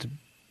happened.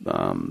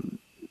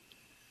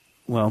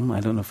 Well, I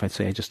don't know if I'd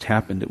say I just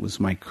happened. It was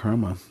my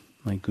karma,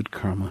 my good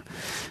karma,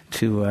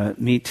 to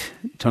meet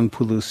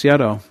Tongpulu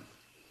Sayadaw,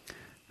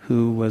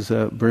 who was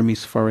a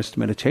Burmese forest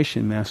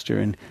meditation master,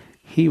 and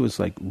he was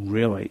like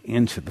really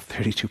into the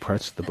 32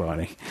 parts of the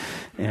body.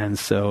 And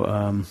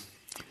so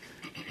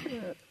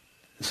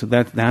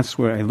that's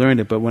where I learned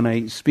it. But when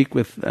I speak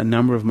with a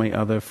number of my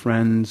other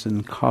friends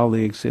and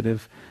colleagues that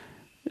have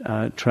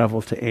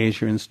traveled to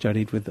Asia and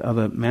studied with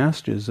other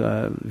masters,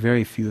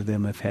 very few of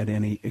them have had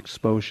any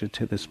exposure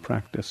to this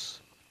practice.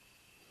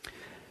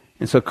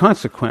 And so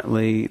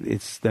consequently,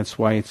 that's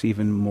why it's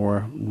even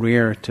more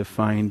rare to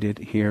find it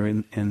here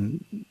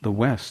in the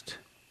West.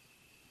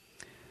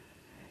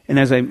 And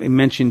as I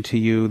mentioned to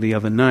you the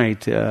other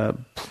night,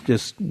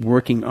 just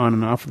working on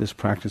and off of this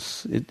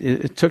practice,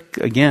 it took,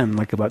 again,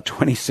 like about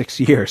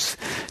 26 years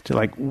to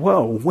like,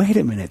 whoa, wait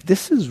a minute,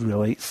 this is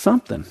really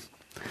something.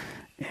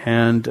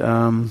 And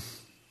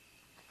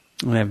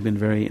I've been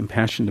very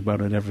impassioned about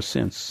it ever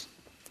since.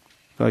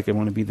 I feel like I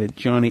want to be the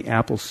Johnny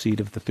Appleseed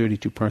of the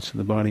 32 parts of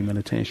the body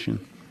meditation.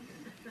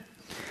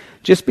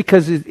 Just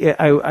because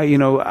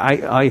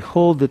I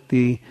hold that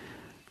these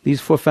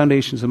four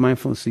foundations of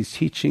mindfulness, these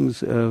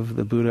teachings of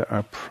the Buddha,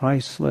 are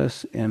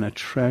priceless and a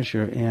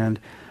treasure. And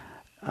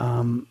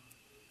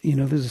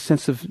there's a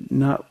sense of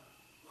not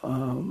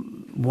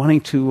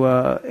wanting to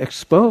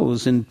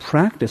expose and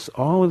practice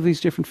all of these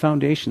different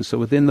foundations. So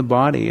within the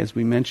body, as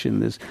we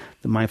mentioned, there's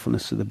the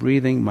mindfulness of the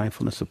breathing,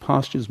 mindfulness of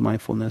postures,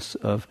 mindfulness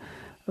of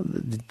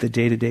the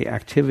day-to-day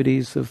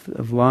activities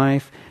of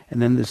life,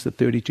 and then there's the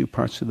 32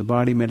 parts of the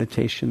body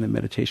meditation, the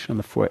meditation on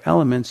the four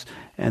elements,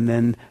 and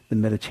then the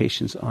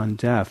meditations on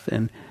death.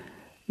 And,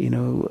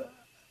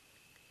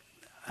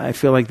 I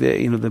feel like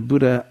the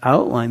Buddha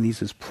outlined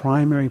these as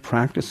primary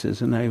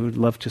practices, and I would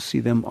love to see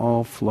them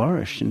all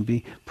flourish and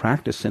be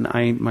practiced. And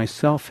I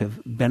myself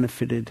have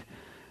benefited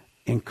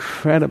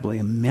incredibly,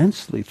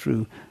 immensely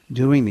through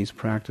doing these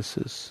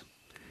practices.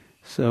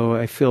 So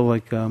I feel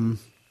like,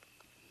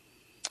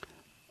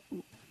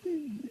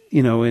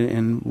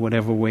 in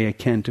whatever way I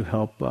can to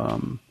help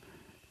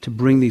to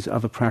bring these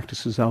other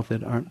practices out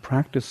that aren't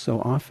practiced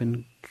so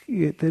often,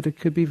 that it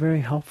could be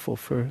very helpful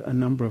for a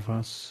number of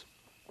us.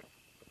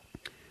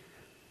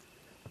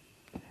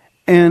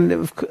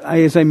 And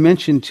as I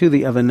mentioned too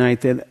the other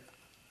night, that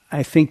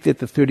I think that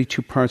the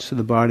 32 parts of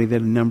the body,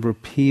 that a number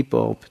of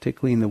people,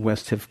 particularly in the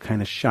West, have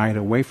kind of shied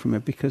away from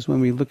it, because when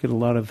we look at a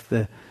lot of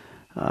the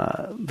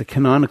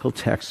canonical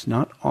texts,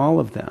 not all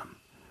of them,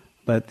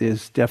 but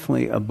there's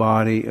definitely a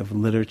body of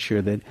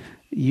literature that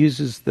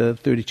uses the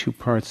 32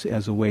 parts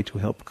as a way to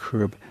help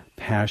curb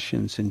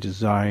passions and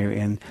desire,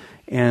 and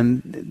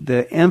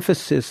the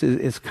emphasis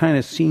is kind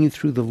of seen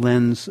through the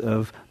lens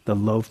of the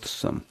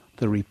loathsome,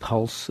 the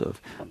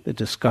repulsive, the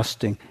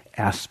disgusting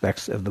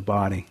aspects of the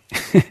body.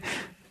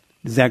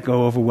 Does that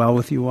go over well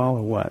with you all,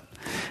 or what?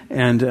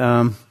 And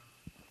and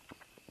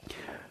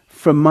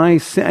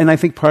I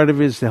think part of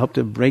it is to help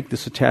to break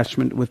this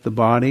attachment with the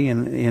body,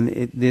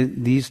 and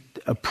these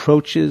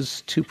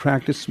approaches to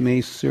practice may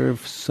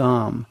serve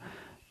some,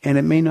 and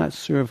it may not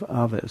serve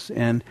others.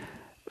 And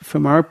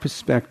from our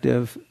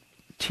perspective,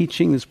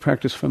 teaching this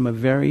practice from a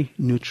very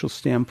neutral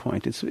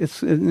standpoint.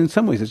 It's in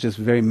some ways it's just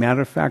very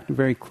matter of fact and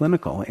very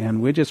clinical,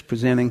 and we're just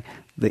presenting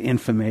the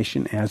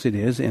information as it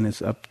is, and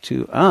it's up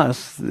to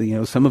us.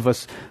 Some of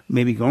us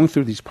maybe going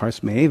through these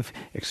parts may have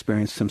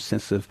experienced some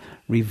sense of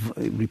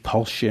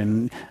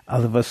repulsion.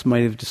 Other of us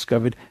might have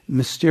discovered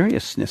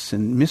mysteriousness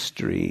and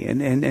mystery,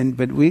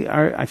 but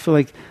I feel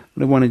like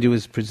what I want to do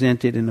is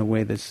present it in a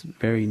way that's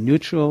very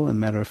neutral and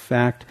matter of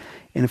fact.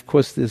 And of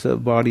course, there's a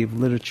body of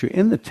literature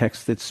in the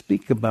text that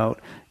speak about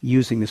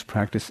using this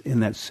practice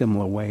in that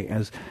similar way,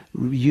 as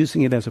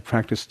using it as a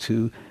practice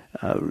to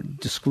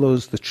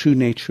disclose the true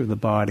nature of the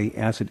body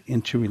as it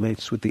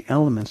interrelates with the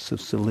elements of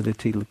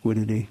solidity,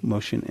 liquidity,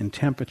 motion, and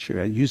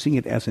temperature, using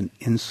it as an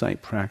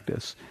insight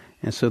practice.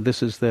 And so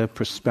this is the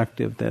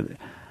perspective that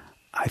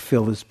I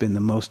feel has been the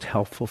most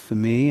helpful for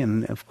me,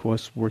 and of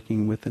course,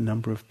 working with a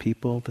number of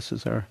people. This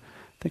is our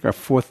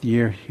fourth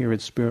year here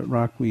at Spirit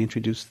Rock. We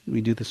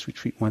do this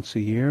retreat once a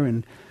year,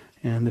 and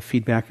the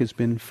feedback has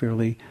been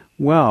fairly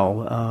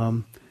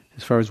well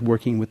as far as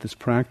working with this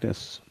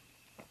practice.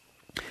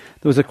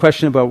 There was a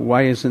question about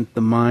why isn't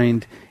the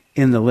mind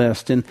in the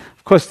list, and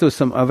of course there was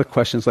some other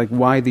questions like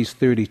why these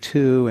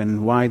 32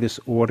 and why this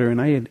order,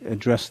 and I had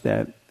addressed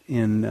that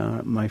in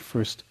my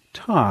first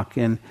talk.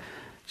 And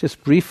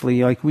just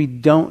briefly, we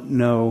don't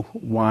know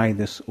why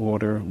this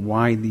order,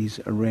 why these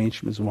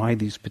arrangements, why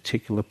these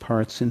particular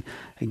parts. And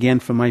again,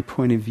 from my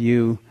point of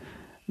view,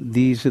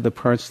 these are the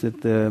parts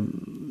that the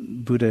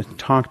Buddha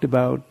talked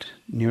about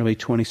nearly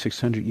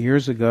 2,600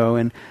 years ago,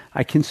 and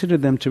I consider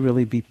them to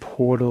really be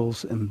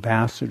portals,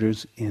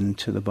 ambassadors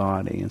into the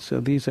body. And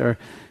so these are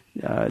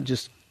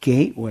just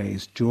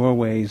gateways,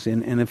 doorways,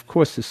 and of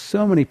course there's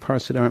so many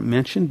parts that aren't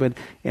mentioned, but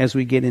as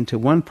we get into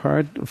one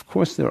part, of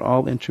course they're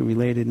all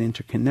interrelated and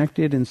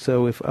interconnected, and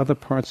so if other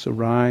parts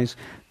arise,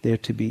 they're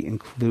to be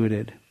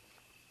included.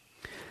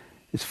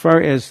 As far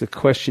as the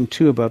question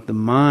too about the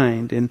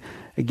mind, and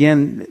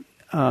again,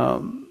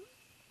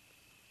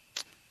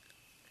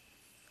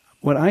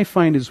 what I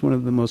find is one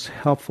of the most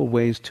helpful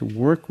ways to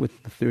work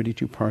with the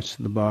 32 parts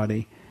of the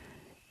body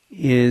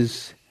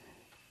is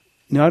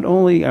not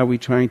only are we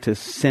trying to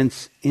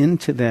sense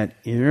into that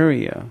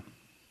area,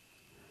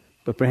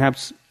 but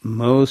perhaps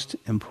most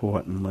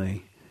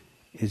importantly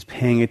is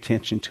paying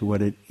attention to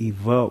what it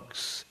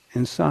evokes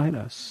inside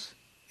us,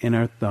 in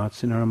our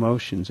thoughts, in our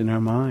emotions, in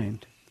our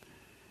mind.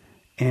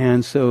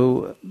 And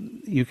so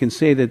you can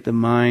say that the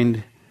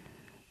mind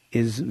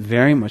is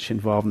very much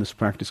involved in this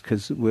practice,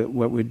 because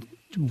what we're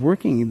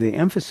working, the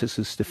emphasis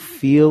is to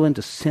feel and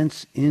to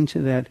sense into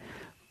that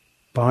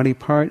body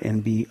part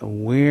and be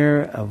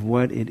aware of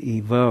what it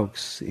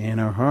evokes in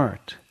our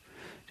heart.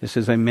 Just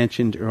as I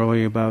mentioned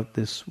earlier about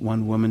this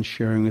one woman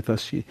sharing with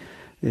us,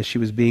 she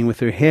was being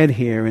with her head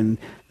here, and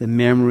the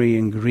memory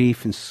and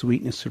grief and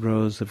sweetness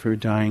arose of her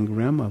dying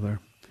grandmother,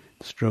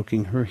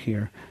 stroking her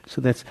here. So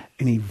that's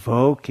an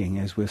evoking,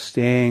 as we're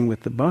staying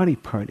with the body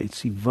part,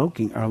 it's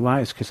evoking our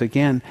lives, because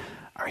again,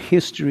 our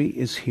history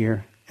is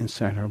here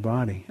inside our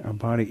body. Our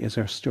body is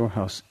our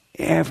storehouse.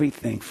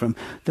 Everything from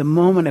the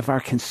moment of our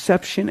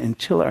conception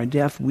until our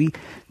death,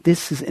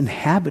 this is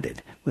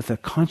inhabited with a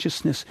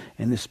consciousness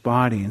in this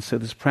body. And so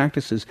this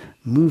practice is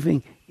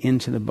moving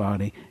into the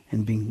body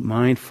and being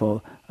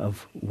mindful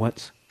of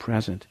what's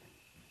present.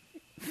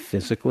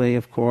 Physically,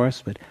 of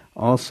course, but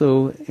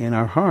also in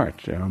our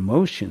heart, our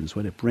emotions,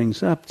 what it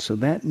brings up. So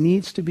that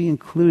needs to be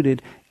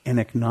included and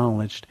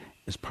acknowledged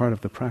as part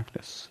of the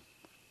practice.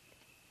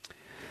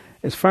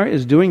 As far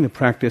as doing the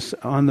practice,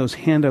 on those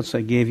handouts I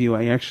gave you,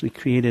 I actually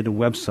created a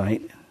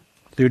website,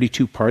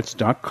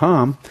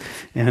 32parts.com,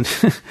 and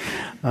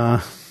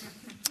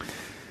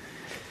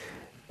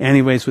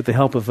anyways, with the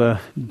help of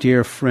a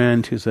dear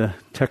friend who's a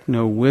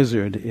techno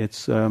wizard,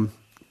 it's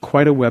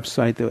quite a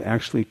website that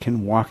actually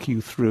can walk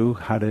you through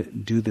how to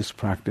do this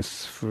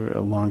practice for a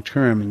long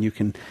term, and you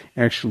can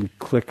actually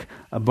click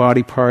a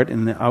body part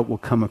and then out will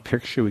come a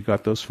picture. We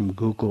got those from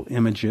Google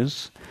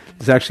Images.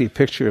 There's actually a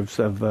picture of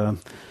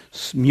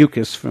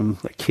mucus from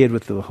a kid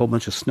with a whole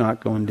bunch of snot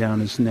going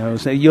down his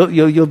nose.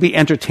 You'll be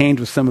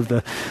entertained with some of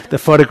the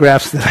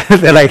photographs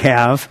that I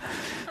have.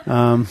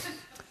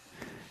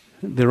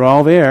 They're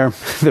all there.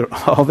 They're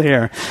all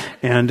there.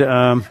 And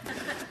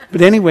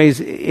But anyways,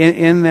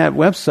 in that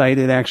website,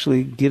 it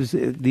actually gives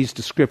these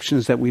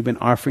descriptions that we've been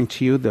offering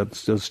to you.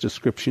 Those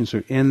descriptions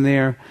are in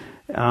there.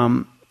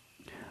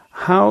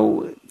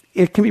 How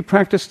it can be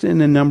practiced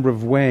in a number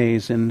of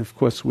ways, and of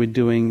course we're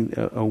doing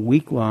a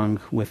week-long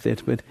with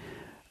it, but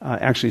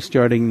actually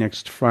starting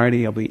next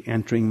Friday, I'll be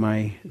entering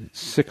my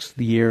 6th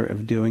year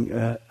of doing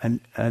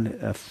an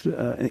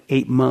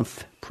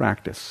 8-month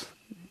practice,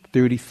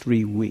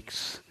 33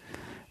 weeks.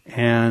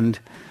 And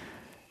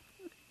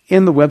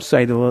in the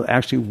website, it will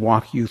actually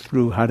walk you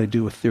through how to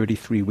do a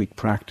 33-week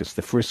practice.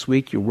 The first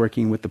week, you're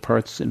working with the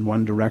parts in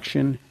one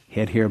direction: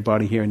 head, hair,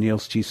 body, hair,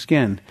 nails, teeth,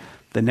 skin.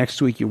 The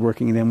next week, you're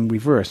working them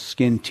reverse: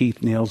 skin,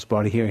 teeth, nails,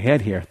 body, hair,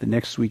 head, hair. The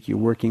next week, you're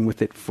working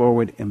with it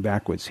forward and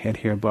backwards: head,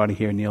 hair, body,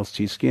 hair, nails,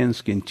 teeth, skin,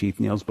 teeth,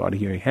 nails, body,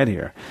 hair, head,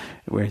 hair.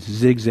 Where it's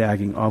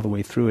zigzagging all the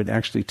way through. It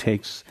actually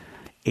takes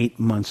 8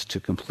 months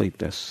to complete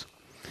this.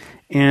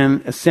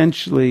 And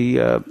essentially,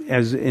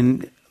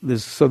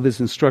 there's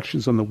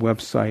instructions on the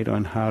website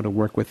on how to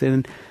work with it.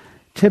 And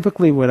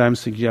typically what I'm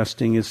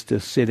suggesting is to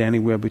sit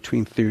anywhere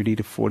between 30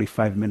 to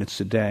 45 minutes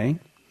a day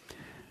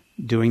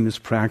doing this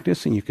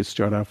practice. And you could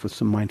start off with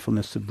some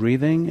mindfulness of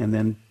breathing, and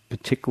then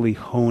particularly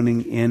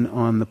honing in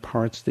on the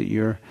parts that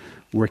you're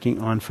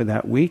working on for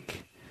that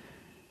week.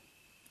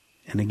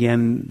 And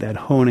again, that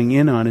honing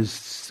in on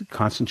is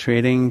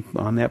concentrating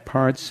on that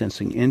part,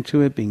 sensing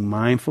into it, being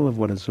mindful of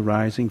what is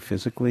arising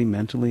physically,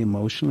 mentally,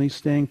 emotionally,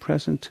 staying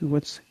present to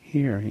what's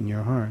here in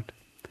your heart.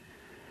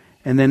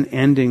 And then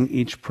ending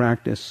each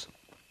practice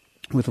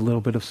with a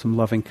little bit of some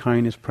loving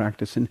kindness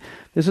practice. And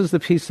this is the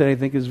piece that I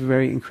think is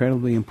very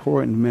incredibly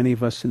important. Many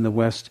of us in the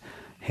West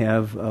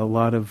have a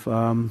lot of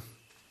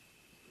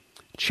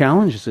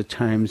challenges at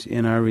times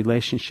in our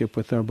relationship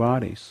with our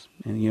bodies.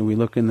 And we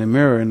look in the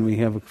mirror and we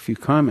have a few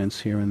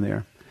comments here and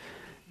there,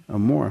 or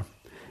more.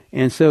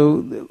 And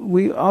so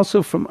we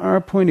also, from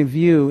our point of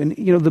view, and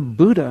the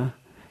Buddha,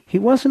 he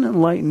wasn't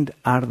enlightened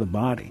out of the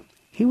body.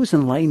 He was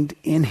enlightened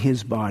in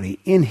his body,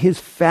 in his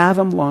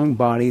fathom-long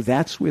body.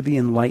 That's where the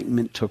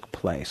enlightenment took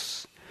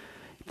place.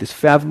 This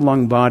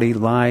fathom-long body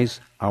lies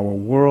our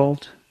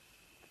world,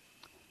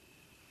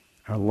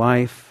 our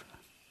life,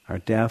 our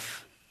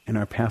death, and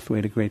our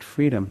pathway to great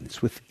freedom.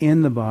 It's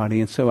within the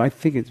body. And so I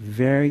think it's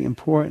very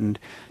important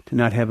to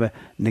not have a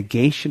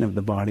negation of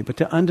the body, but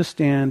to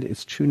understand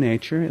its true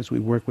nature as we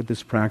work with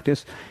this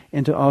practice,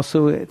 and to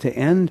also to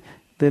end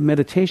the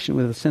meditation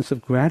with a sense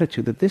of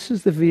gratitude that this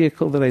is the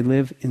vehicle that I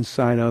live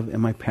inside of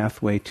and my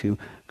pathway to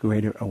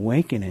greater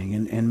awakening,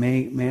 and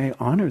may I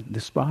honor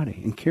this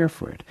body and care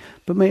for it.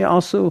 But may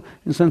also,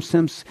 in some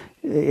sense,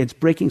 it's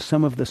breaking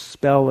some of the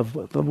spell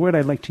of, the word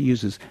I'd like to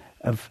use is,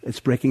 it's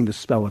breaking the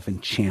spell of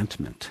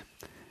enchantment.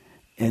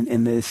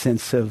 In the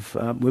sense of,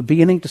 we're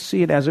beginning to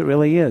see it as it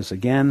really is.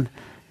 Again,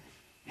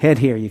 head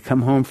here, you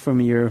come home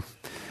from your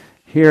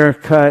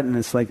haircut and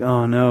it's like,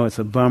 oh no, it's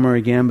a bummer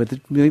again, but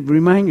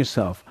remind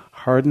yourself,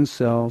 hardened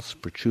cells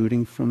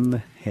protruding from the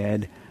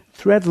head,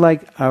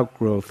 thread-like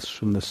outgrowths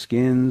from the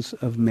skins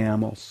of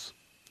mammals.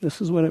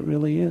 This is what it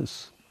really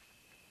is.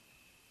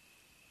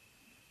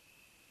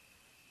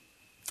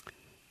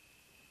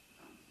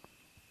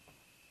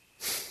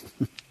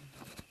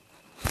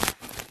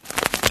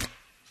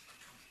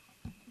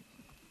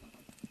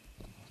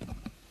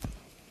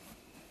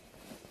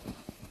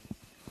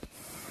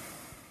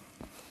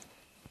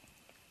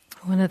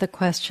 One of the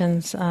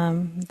questions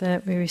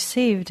that we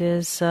received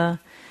is,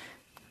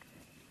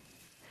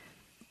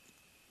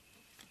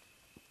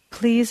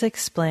 please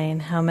explain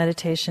how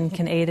meditation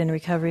can aid in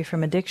recovery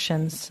from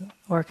addictions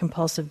or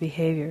compulsive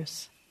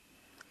behaviors.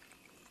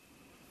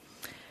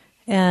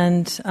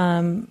 And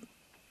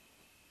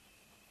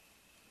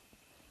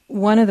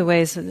one of the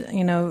ways,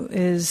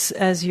 is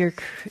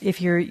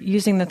if you're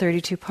using the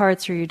 32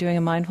 parts or you're doing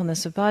a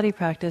mindfulness of body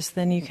practice,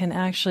 then you can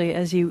actually,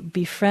 as you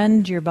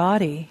befriend your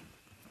body,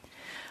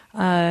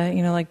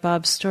 like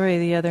Bob's story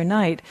the other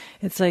night,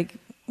 it's like,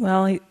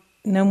 well,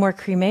 no more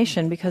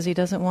cremation because he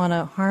doesn't want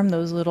to harm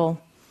those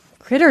little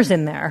critters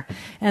in there.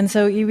 And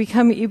so you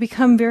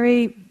become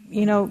very,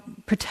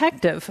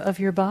 protective of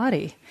your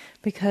body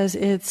because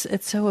it's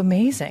so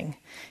amazing,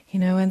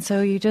 and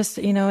so you just,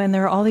 and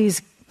there are all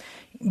these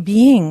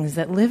beings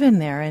that live in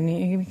there, and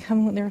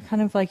they're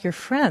kind of like your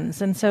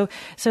friends. And so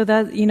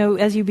that,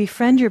 as you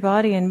befriend your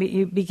body and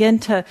you begin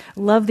to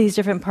love these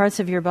different parts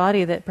of your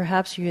body that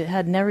perhaps you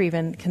had never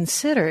even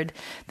considered,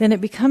 then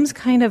it becomes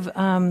kind of,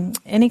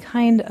 any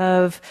kind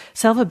of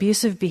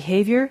self-abusive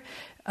behavior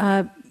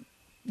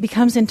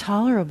becomes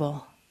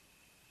intolerable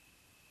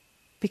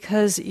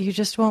because you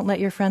just won't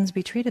let your friends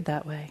be treated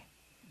that way.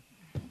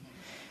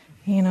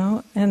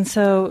 And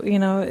so,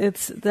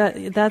 it's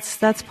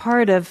that's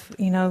part of,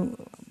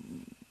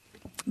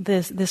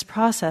 this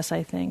process,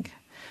 I think.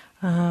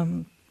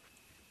 In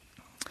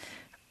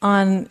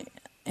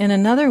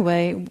another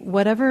way,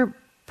 whatever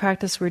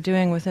practice we're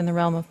doing within the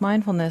realm of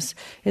mindfulness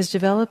is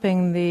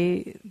developing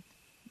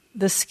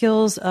the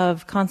skills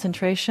of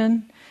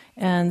concentration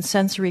and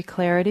sensory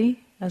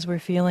clarity as we're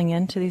feeling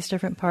into these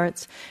different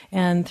parts,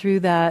 and through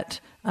that,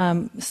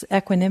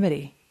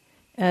 equanimity.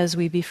 as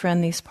we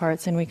befriend these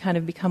parts, and we kind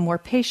of become more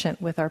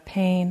patient with our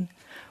pain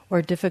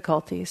or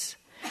difficulties.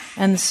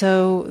 And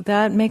so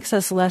that makes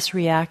us less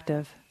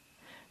reactive.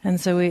 And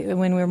so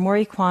when we're more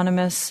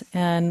equanimous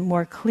and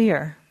more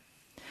clear,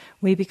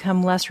 we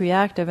become less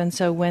reactive. And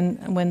so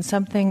when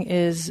something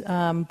is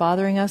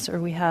bothering us, or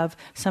we have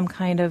some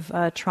kind of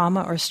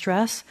trauma or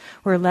stress,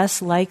 we're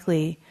less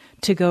likely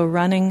to go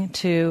running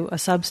to a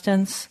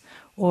substance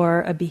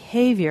or a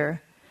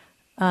behavior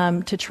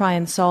to try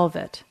and solve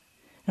it.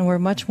 And we're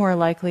much more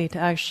likely to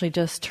actually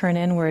just turn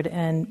inward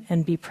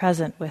and be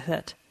present with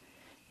it,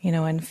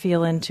 and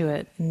feel into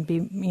it, and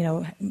be,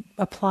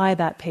 apply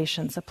that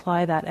patience,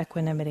 apply that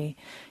equanimity,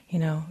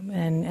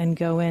 and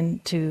go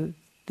into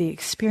the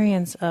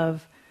experience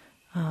of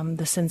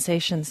the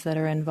sensations that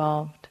are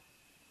involved.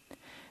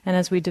 And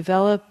as we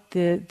develop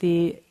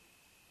the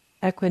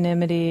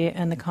equanimity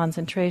and the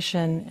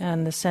concentration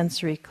and the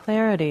sensory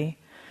clarity,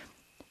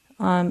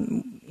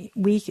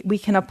 we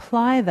can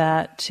apply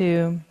that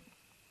to,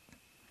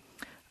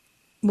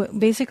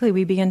 basically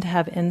we begin to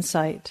have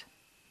insight.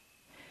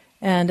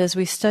 And as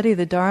we study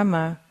the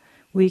Dharma,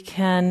 we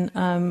can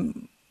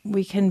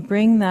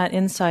bring that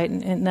insight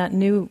and that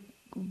new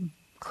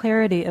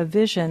clarity of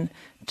vision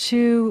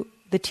to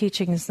the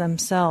teachings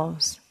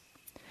themselves.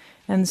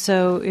 And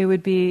so it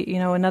would be,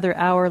 another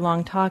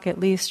hour-long talk at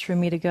least for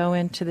me to go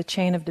into the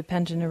chain of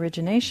dependent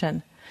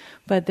origination.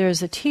 But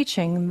there's a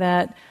teaching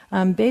that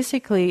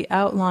basically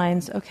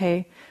outlines,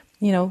 okay,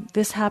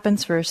 this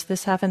happens first,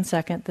 this happens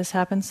second, this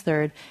happens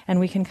third, and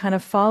we can kind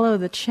of follow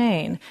the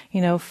chain,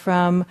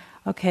 from,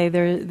 okay,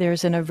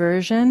 there's an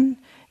aversion,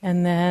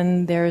 and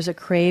then there's a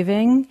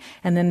craving,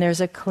 and then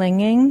there's a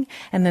clinging,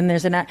 and then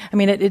there's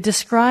it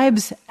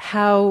describes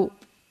how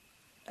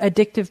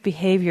addictive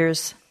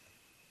behaviors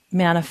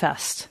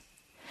manifest.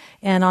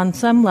 And on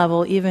some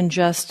level, even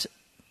just,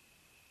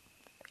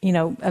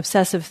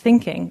 obsessive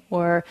thinking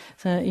or,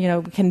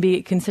 can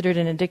be considered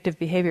an addictive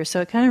behavior.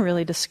 So it kind of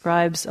really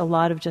describes a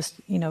lot of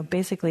just,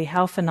 basically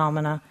how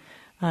phenomena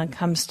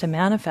comes to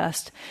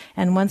manifest.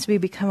 And once we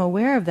become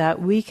aware of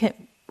that, we can,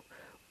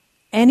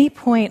 any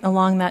point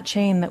along that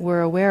chain that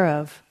we're aware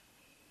of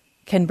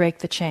can break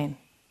the chain.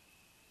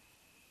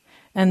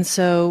 And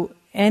so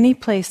any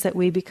place that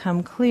we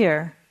become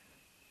clear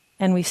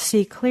and we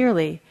see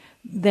clearly,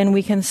 then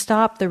we can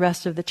stop the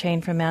rest of the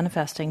chain from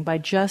manifesting by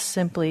just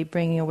simply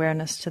bringing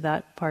awareness to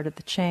that part of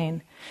the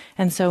chain.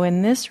 And so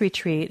in this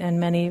retreat and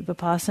many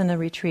Vipassana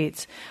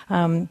retreats,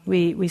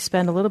 we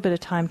spend a little bit of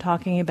time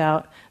talking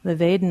about the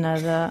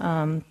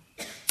Vedana,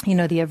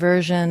 the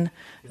aversion,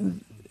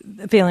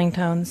 the feeling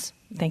tones.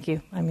 Thank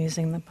you. I'm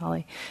using the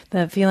Pali.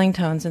 The feeling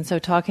tones, and so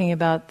talking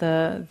about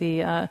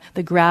the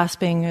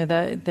grasping, or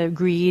the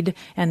greed,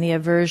 and the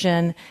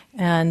aversion,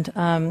 and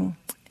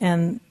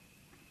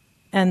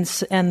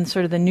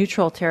sort of the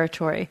neutral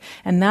territory.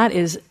 And that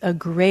is a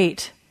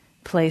great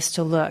place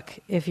to look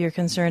if you're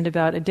concerned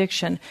about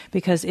addiction,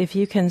 because if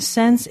you can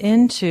sense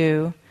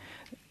into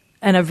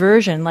an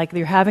aversion, like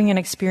you're having an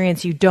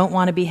experience, you don't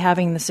want to be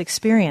having this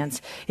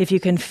experience. If you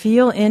can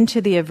feel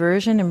into the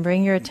aversion and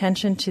bring your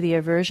attention to the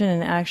aversion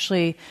and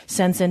actually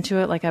sense into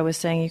it, like I was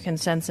saying, you can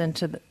sense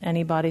into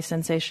any body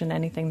sensation,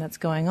 anything that's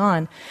going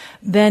on,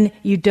 then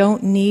you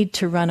don't need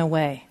to run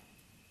away.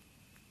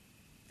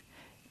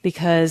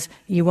 Because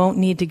you won't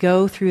need to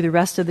go through the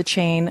rest of the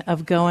chain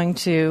of going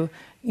to,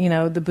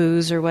 the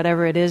booze or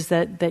whatever it is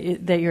that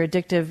your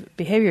addictive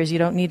behaviors. You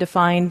don't need to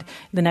find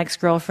the next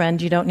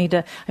girlfriend. You don't need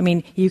to,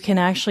 you can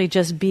actually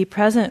just be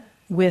present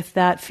with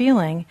that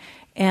feeling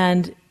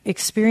and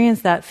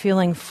experience that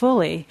feeling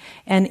fully.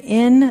 And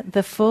in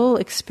the full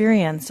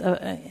experience,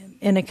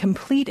 in a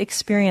complete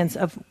experience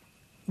of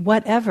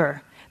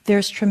whatever,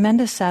 there's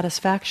tremendous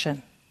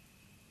satisfaction.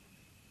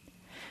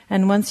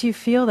 And once you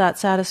feel that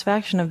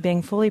satisfaction of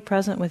being fully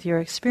present with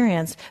your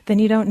experience, then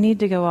you don't need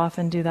to go off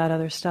and do that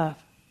other stuff.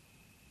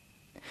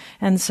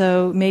 And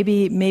so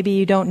maybe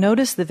you don't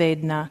notice the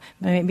Vedana,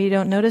 maybe you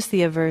don't notice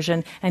the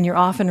aversion, and you're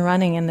often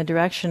running in the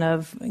direction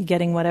of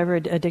getting whatever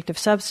addictive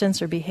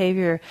substance or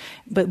behavior.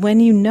 But when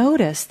you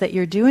notice that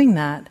you're doing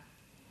that,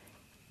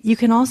 you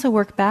can also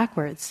work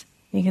backwards.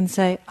 You can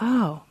say,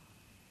 oh,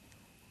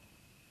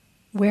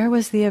 where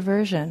was the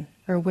aversion?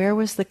 Or where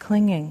was the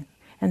clinging?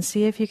 And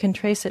see if you can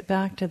trace it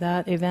back to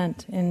that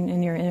event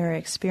in your inner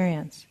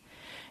experience.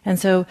 And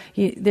so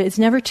it's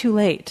never too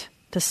late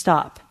to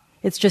stop.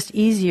 It's just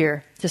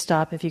easier to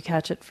stop if you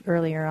catch it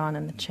earlier on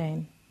in the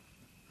chain.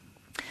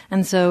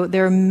 And so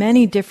there are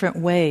many different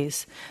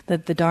ways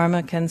that the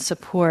Dharma can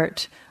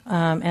support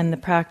and the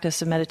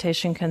practice of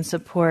meditation can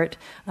support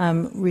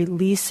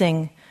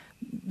releasing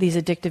these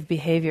addictive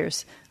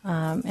behaviors,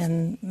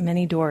 and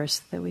many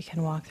doors that we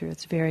can walk through.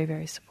 It's very,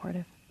 very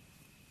supportive.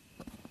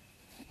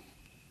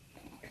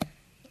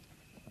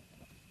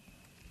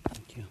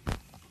 Thank you.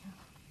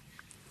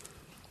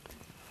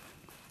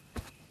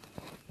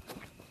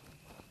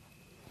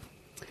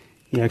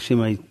 Yeah, actually,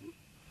 my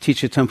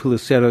teacher Tampulu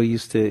Sero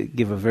used to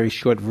give a very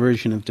short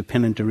version of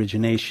dependent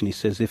origination. He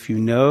says, if you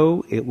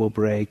know, it will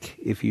break.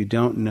 If you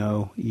don't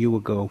know, you will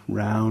go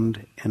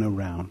round and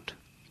around.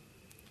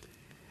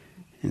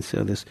 And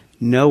so this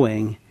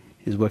knowing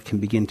is what can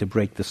begin to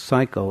break the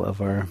cycle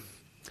of our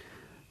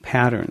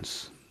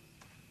patterns.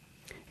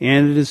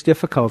 And it is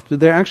difficult. But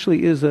there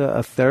actually is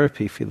a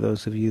therapy for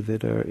those of you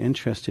that are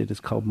interested. It's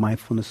called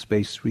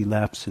mindfulness-based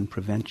relapse and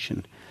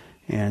prevention.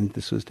 And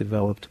this was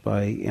developed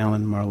by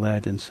Alan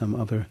Marlette and some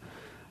other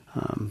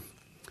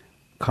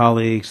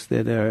colleagues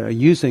that are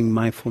using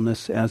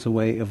mindfulness as a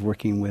way of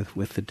working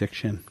with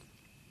addiction.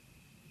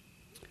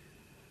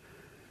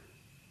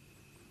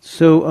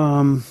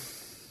 So,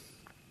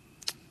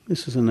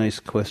 this is a nice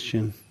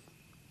question.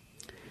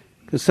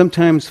 Because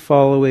sometimes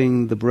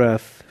following the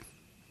breath,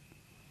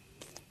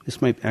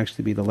 this might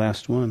actually be the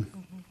last one.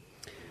 Mm-hmm.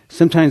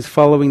 Sometimes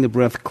following the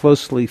breath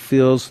closely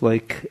feels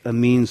like a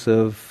means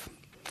of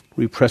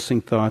repressing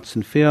thoughts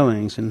and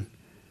feelings. And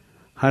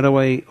how do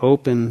I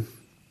open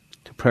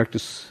to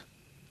practice?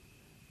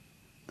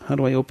 How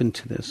do I open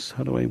to this?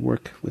 How do I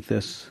work with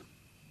this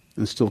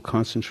and still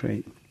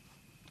concentrate?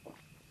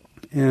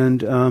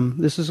 And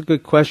this is a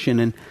good question.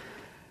 And,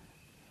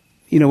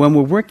 when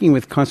we're working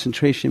with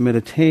concentration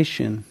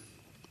meditation,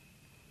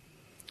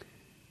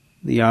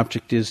 the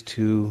object is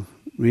to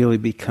really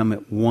become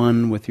at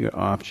one with your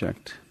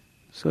object.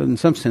 So in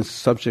some sense,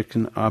 subject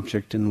and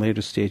object in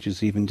later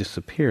stages even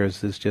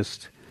disappears. There's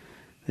just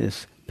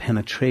this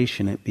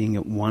penetration at being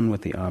at one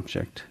with the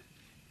object.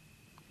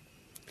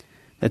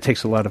 That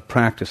takes a lot of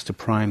practice to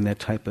prime that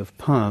type of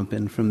pump,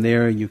 and from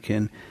there you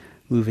can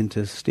move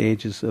into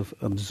stages of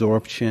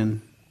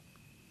absorption,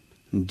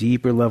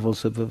 deeper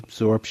levels of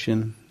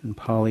absorption. In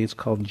Pali it's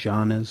called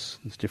jhanas.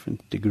 There's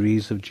different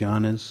degrees of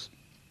jhanas.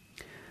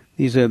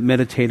 These are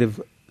meditative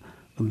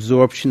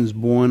absorptions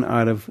born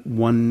out of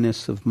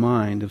oneness of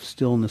mind, of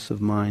stillness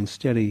of mind,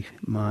 steady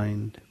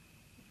mind.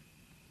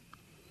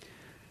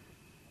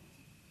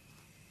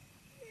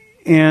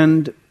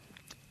 And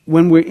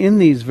when we're in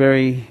these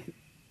very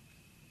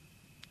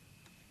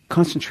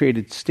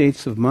concentrated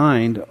states of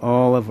mind,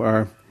 all of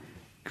our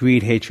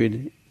greed,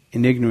 hatred,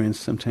 and ignorance,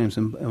 sometimes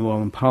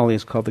in Pali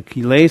it's called the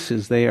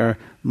kilesas, they are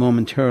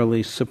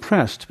momentarily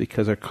suppressed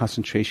because our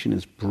concentration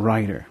is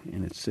brighter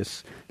and it's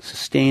just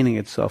sustaining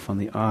itself on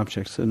the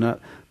object, so not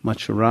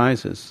much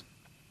arises.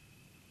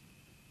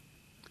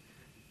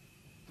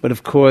 But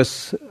of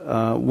course,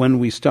 when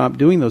we stop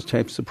doing those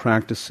types of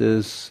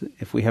practices,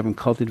 if we haven't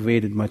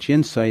cultivated much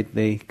insight,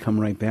 they come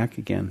right back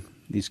again,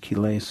 these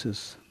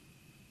kilesas,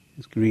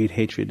 these greed,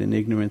 hatred, and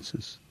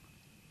ignorances.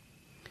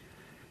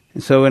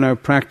 And so in our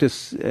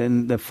practice,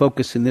 and the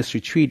focus in this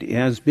retreat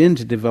has been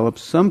to develop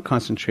some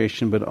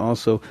concentration, but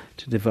also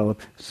to develop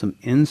some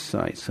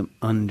insight, some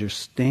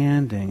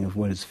understanding of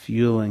what is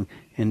fueling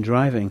and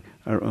driving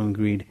our own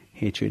greed,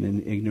 hatred,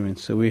 and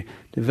ignorance. So we're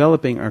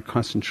developing our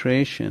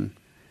concentration,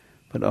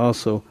 but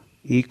also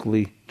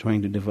equally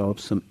trying to develop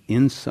some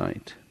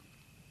insight.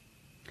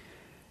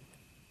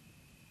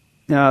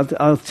 Now,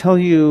 I'll tell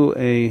you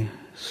a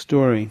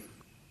story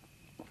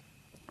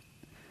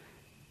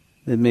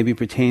that maybe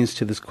pertains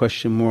to this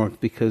question more,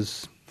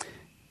 because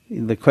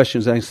the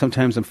question is,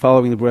 sometimes I'm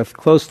following the breath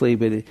closely,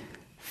 but it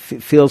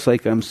feels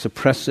like I'm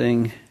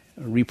suppressing,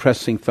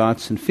 repressing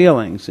thoughts and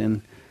feelings.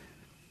 And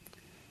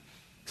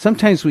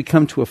sometimes we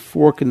come to a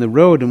fork in the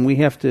road and we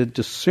have to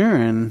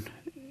discern,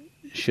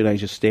 should I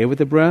just stay with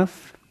the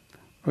breath,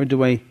 or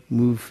do I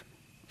move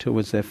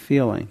towards that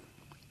feeling?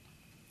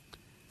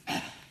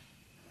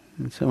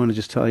 And so I want to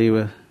just tell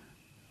you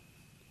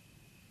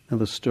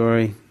another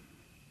story.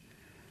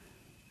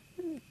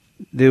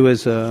 There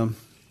was a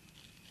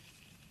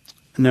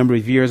number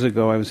of years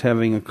ago, I was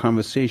having a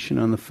conversation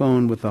on the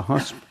phone with a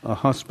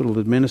hospital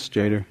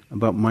administrator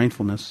about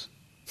mindfulness,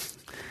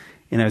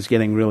 and I was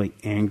getting really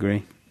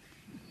angry.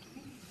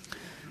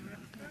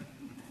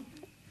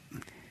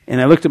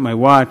 And I looked at my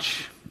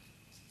watch.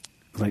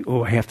 I was like,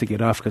 I have to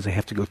get off because I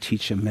have to go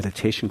teach a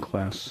meditation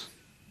class.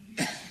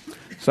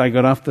 So I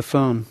got off the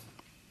phone,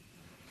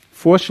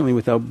 fortunately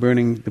without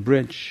burning the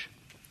bridge.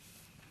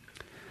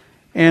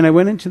 And I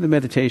went into the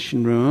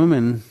meditation room,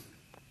 and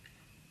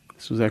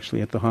this was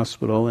actually at the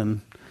hospital, and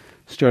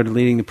started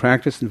leading the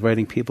practice,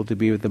 inviting people to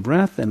be with the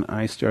breath, and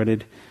I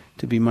started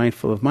to be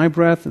mindful of my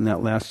breath, and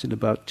that lasted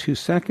about 2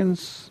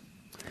 seconds.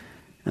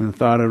 And the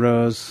thought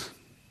arose,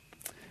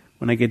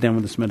 when I get done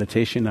with this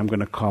meditation, I'm going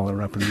to call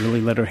her up and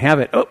really let her have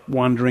it.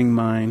 Wandering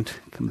mind,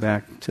 come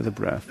back to the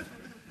breath.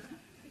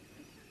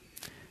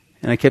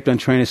 And I kept on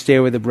trying to stay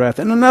with the breath,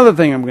 and another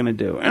thing I'm going to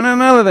do, and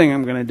another thing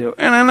I'm going to do,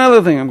 and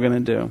another thing I'm going to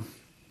do.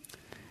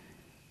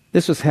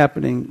 This was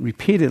happening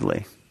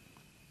repeatedly.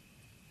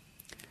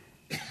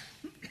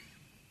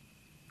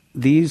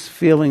 These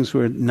feelings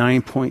were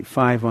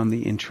 9.5 on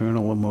the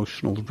internal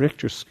emotional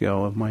Richter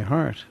scale of my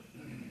heart.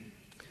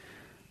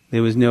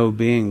 There was no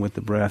being with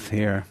the breath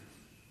here.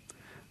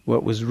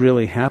 What was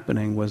really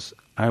happening was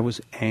I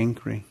was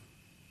angry.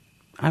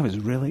 I was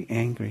really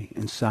angry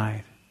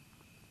inside.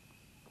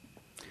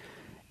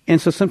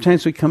 And so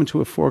sometimes we come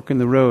to a fork in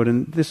the road,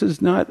 and this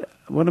is not,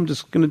 what I'm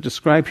just going to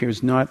describe here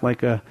is not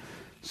like a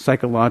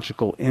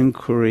psychological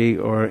inquiry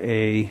or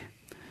a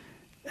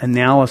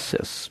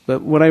analysis.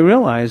 But what I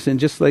realized, and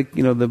just like,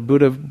 the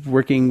Buddha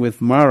working with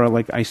Mara,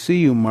 like, I see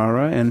you,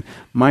 Mara, and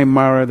my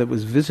Mara that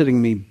was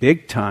visiting me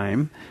big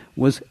time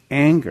was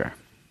anger.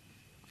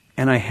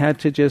 And I had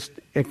to just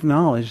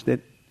acknowledge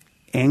that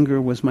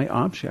anger was my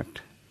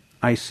object.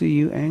 I see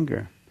you,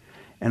 anger.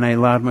 And I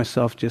allowed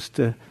myself just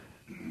to,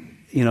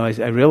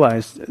 I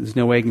realized there's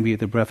no way I can be with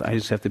the breath, I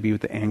just have to be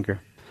with the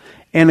anger.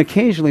 And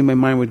occasionally my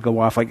mind would go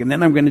off, like, and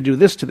then I'm going to do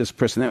this to this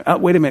person. Oh,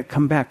 wait a minute,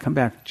 come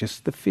back.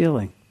 Just the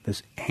feeling,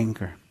 this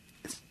anger.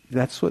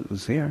 That's what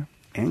was there.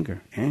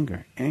 Anger.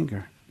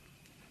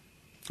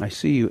 I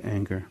see you,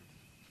 anger.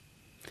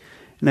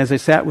 And as I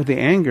sat with the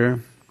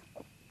anger,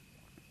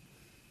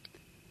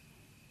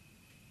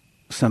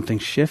 something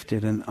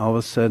shifted, and all of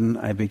a sudden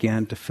I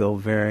began to feel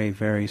very,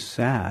 very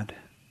sad.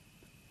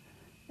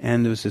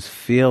 And there was this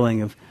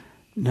feeling of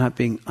not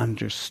being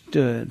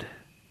understood,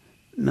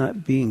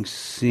 not being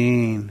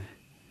seen,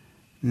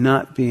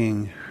 not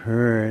being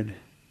heard.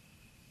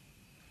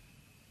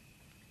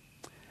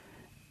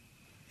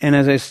 And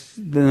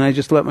then I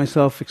just let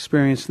myself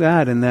experience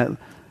that, and that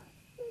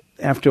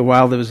after a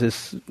while there was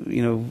this,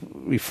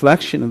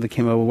 reflection that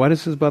came over. Well, what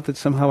is this about that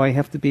somehow I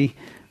have to be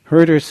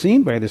heard or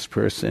seen by this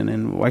person,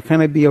 and why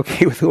can't I be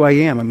okay with who I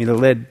am? I mean,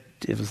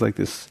 it was like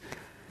this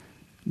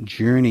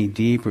journey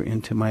deeper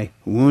into my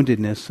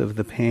woundedness of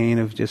the pain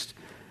of just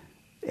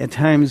at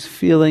times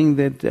feeling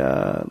that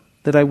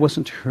I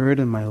wasn't heard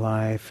in my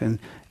life, and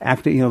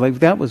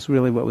that was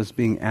really what was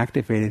being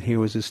activated here,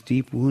 was this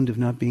deep wound of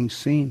not being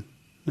seen,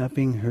 not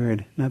being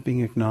heard, not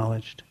being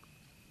acknowledged.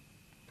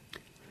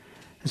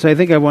 And so I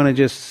think I want to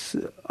just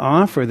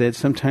offer that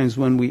sometimes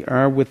when we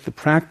are with the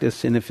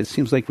practice, and if it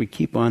seems like we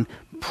keep on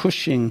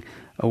pushing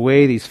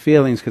away these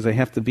feelings because I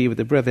have to be with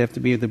the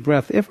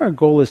breath, if our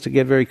goal is to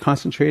get very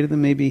concentrated,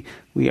 then maybe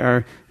we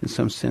are, in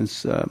some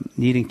sense,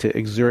 needing to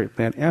exert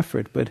that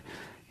effort. But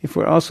if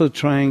we're also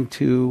trying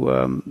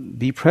to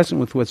be present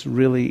with what's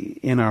really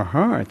in our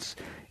hearts,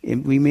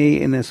 we may,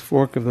 in this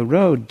fork of the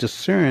road,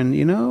 discern,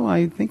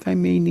 I think I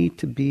may need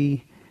to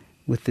be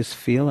with this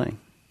feeling.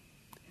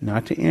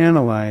 Not to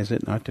analyze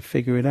it, not to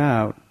figure it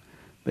out,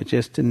 but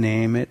just to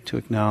name it, to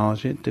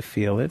acknowledge it, to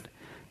feel it.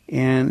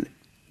 And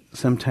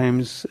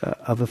sometimes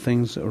other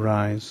things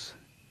arise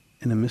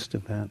in the midst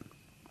of that.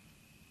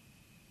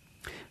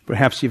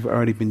 Perhaps you've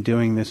already been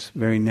doing this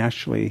very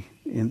naturally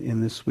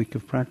in this week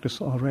of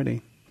practice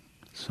already.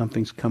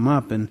 Something's come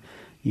up and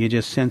you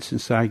just sense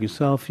inside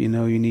yourself, you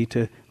need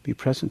to be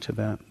present to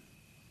that.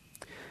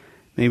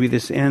 Maybe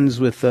this ends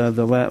with one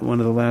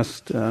of the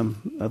last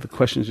of the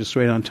questions just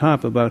right on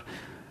top about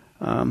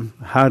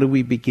how do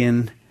we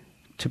begin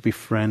to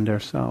befriend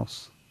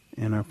ourselves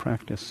in our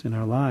practice, in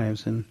our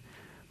lives. And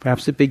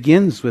perhaps it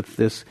begins with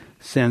this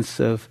sense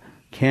of,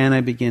 can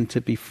I begin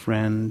to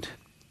befriend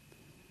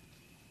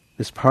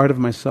this part of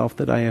myself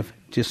that I have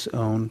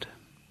disowned,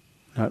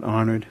 not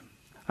honored?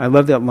 I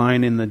love that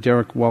line in the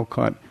Derek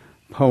Walcott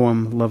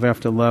poem, Love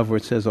After Love, where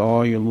it says,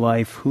 all your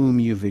life whom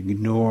you've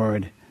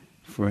ignored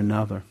for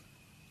another.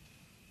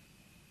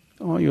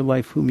 All your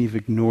life whom you've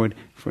ignored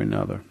for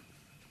another.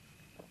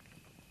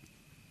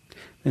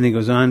 And he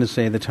goes on to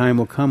say, the time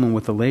will come when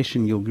with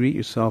elation you'll greet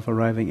yourself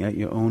arriving at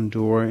your own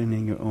door and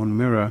in your own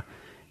mirror,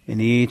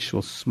 and each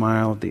will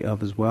smile at the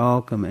other's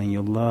welcome, and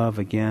you'll love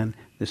again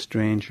the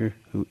stranger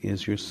who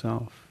is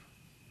yourself,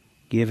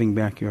 giving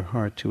back your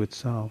heart to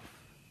itself.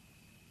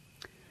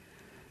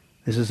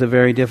 This is a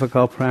very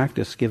difficult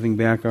practice, giving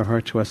back our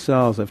heart to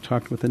ourselves. I've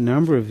talked with a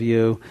number of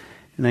you,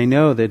 and I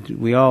know that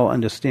we all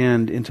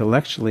understand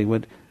intellectually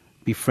what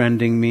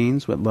befriending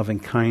means, what loving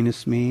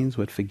kindness means,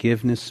 what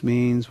forgiveness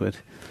means, what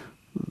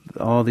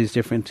all these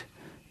different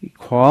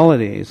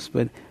qualities,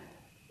 but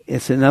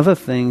it's another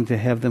thing to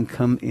have them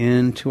come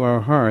into our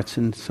hearts,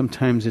 and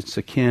sometimes it's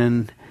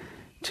akin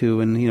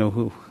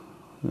to,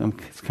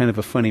 it's kind of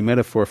a funny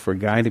metaphor for a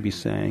guy to be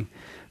saying,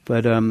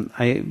 but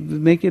I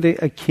make it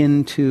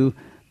akin to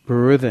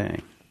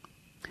birthing,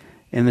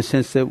 in the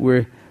sense that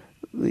we're,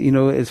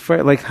 as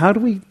far like how do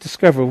we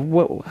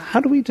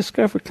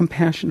discover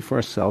compassion for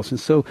ourselves? And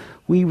so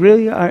we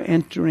really are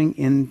entering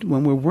in,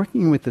 when we're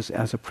working with this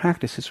as a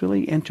practice, it's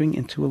really entering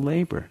into a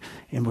labor,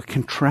 and we're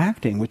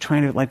contracting. We're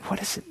trying to, what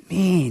does it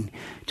mean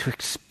to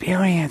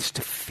experience,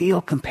 to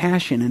feel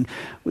compassion? And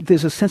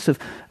there's a sense of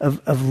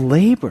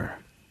labor.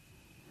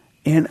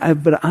 And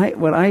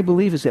what I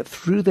believe is that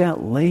through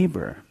that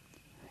labor,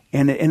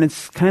 and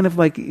it's kind of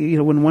like,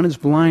 when one is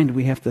blind,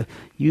 we have to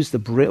use the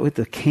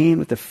cane,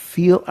 we have to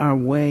feel our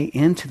way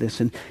into this.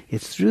 And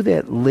it's through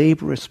that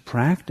laborious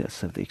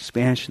practice of the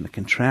expansion, the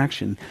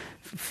contraction,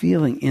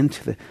 feeling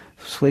into the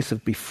place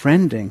of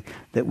befriending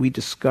that we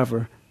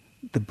discover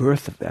the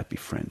birth of that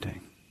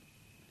befriending.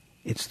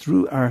 It's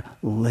through our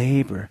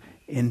labor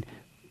in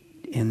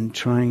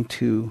trying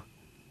to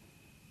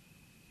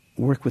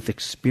work with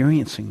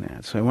experiencing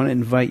that. So I want to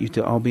invite you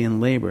to all be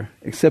in labor,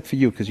 except for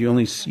you, because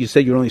you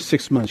said you're only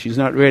 6 months. She's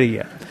not ready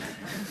yet.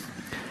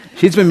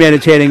 She's been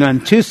meditating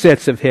on 2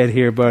 sets of head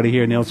here, body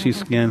here, nail cheek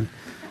skin.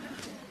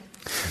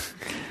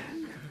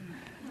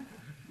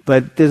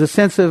 But there's a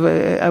sense of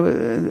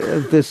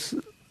this,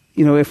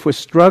 if we're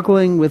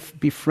struggling with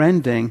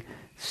befriending,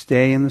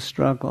 stay in the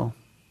struggle.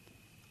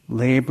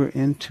 Labor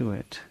into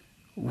it.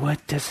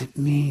 What does it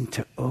mean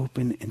to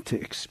open and to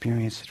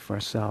experience it for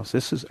ourselves?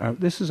 This is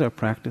our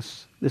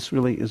practice. This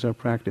really is our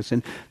practice.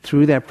 And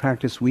through that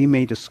practice, we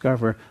may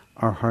discover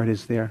our heart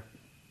is there.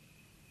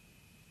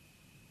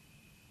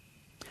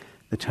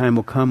 The time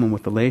will come when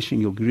with elation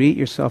you'll greet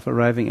yourself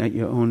arriving at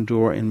your own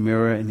door and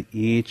mirror, and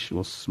each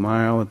will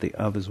smile at the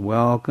other's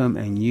welcome,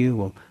 and you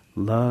will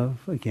love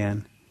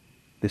again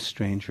this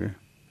stranger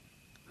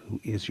who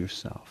is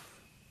yourself.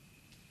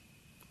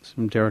 It's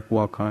from Derek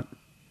Walcott.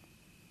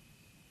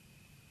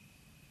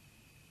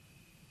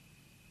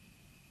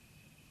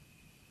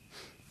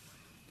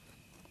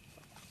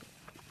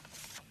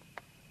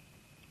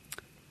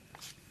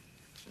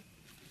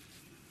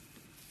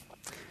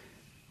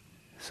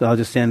 So I'll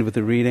just end with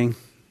the reading.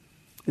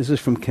 This is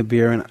from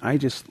Kabir, and I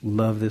just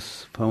love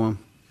this poem.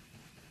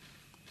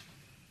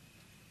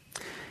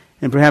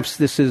 And perhaps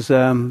this is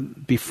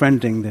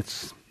befriending.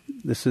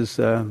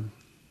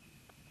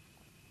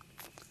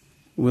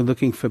 We're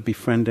looking for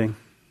befriending.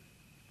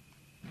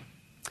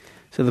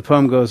 So the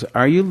poem goes,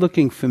 "Are you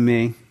looking for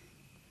me?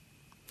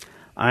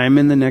 I'm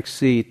in the next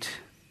seat.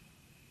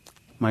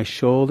 My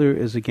shoulder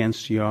is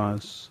against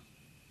yours.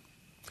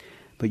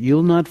 But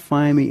you'll not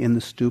find me in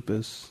the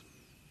stupas.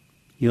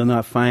 You'll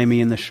not find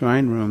me in the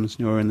shrine rooms,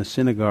 nor in the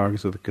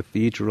synagogues or the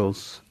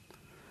cathedrals.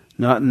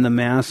 Not in the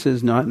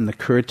masses, not in the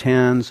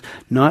kirtans,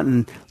 not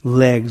in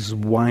legs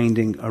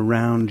winding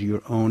around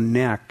your own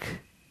neck.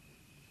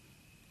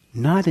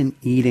 Not in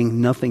eating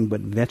nothing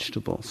but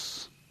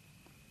vegetables.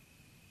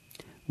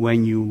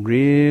 When you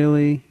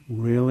really,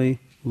 really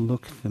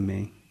look for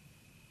me,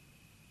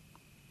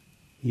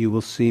 you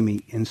will see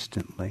me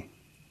instantly.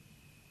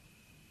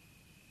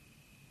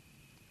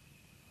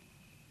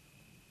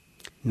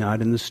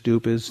 Not in the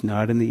stupas,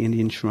 not in the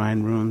Indian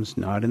shrine rooms,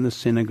 not in the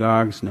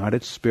synagogues, not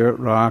at Spirit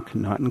Rock,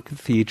 not in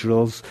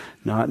cathedrals,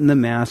 not in the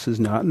masses,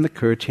 not in the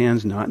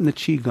kirtans, not in the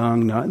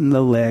qigong, not in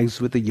the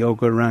legs with the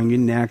yoga around your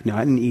neck,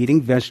 not in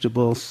eating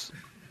vegetables.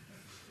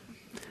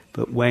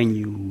 But when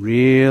you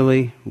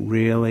really,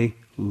 really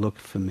look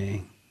for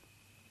me,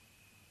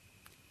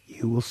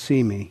 you will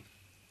see me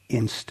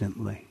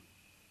instantly."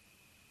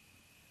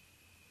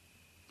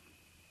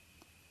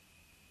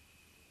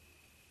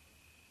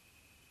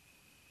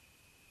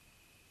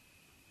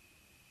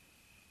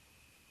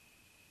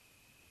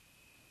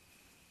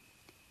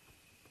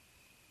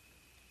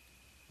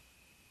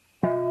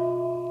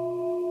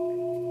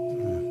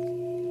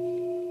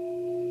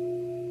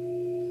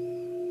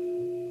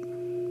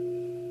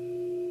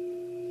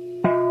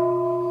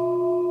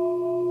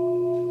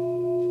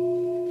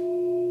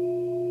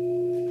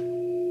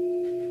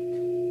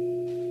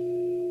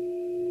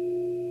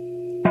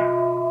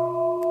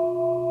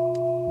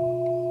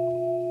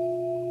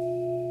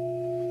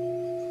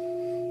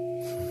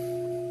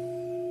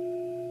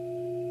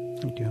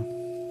 Thank you.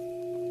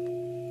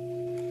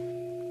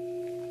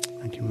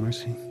 Thank you,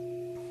 Marcy.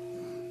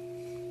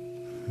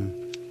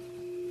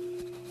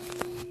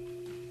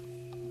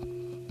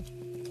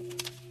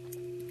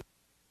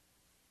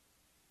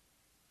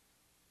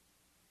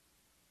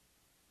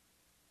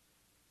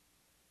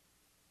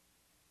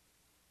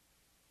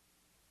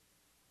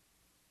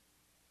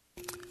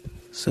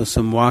 So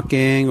some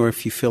walking, or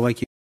if you feel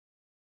like you...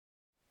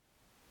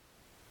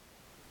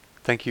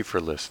 Thank you for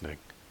listening.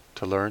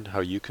 To learn how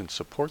you can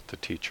support the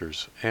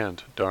teachers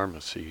and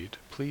Dharma Seed,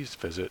 please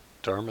visit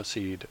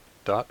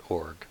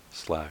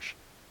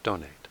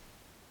dharmaseed.org/donate.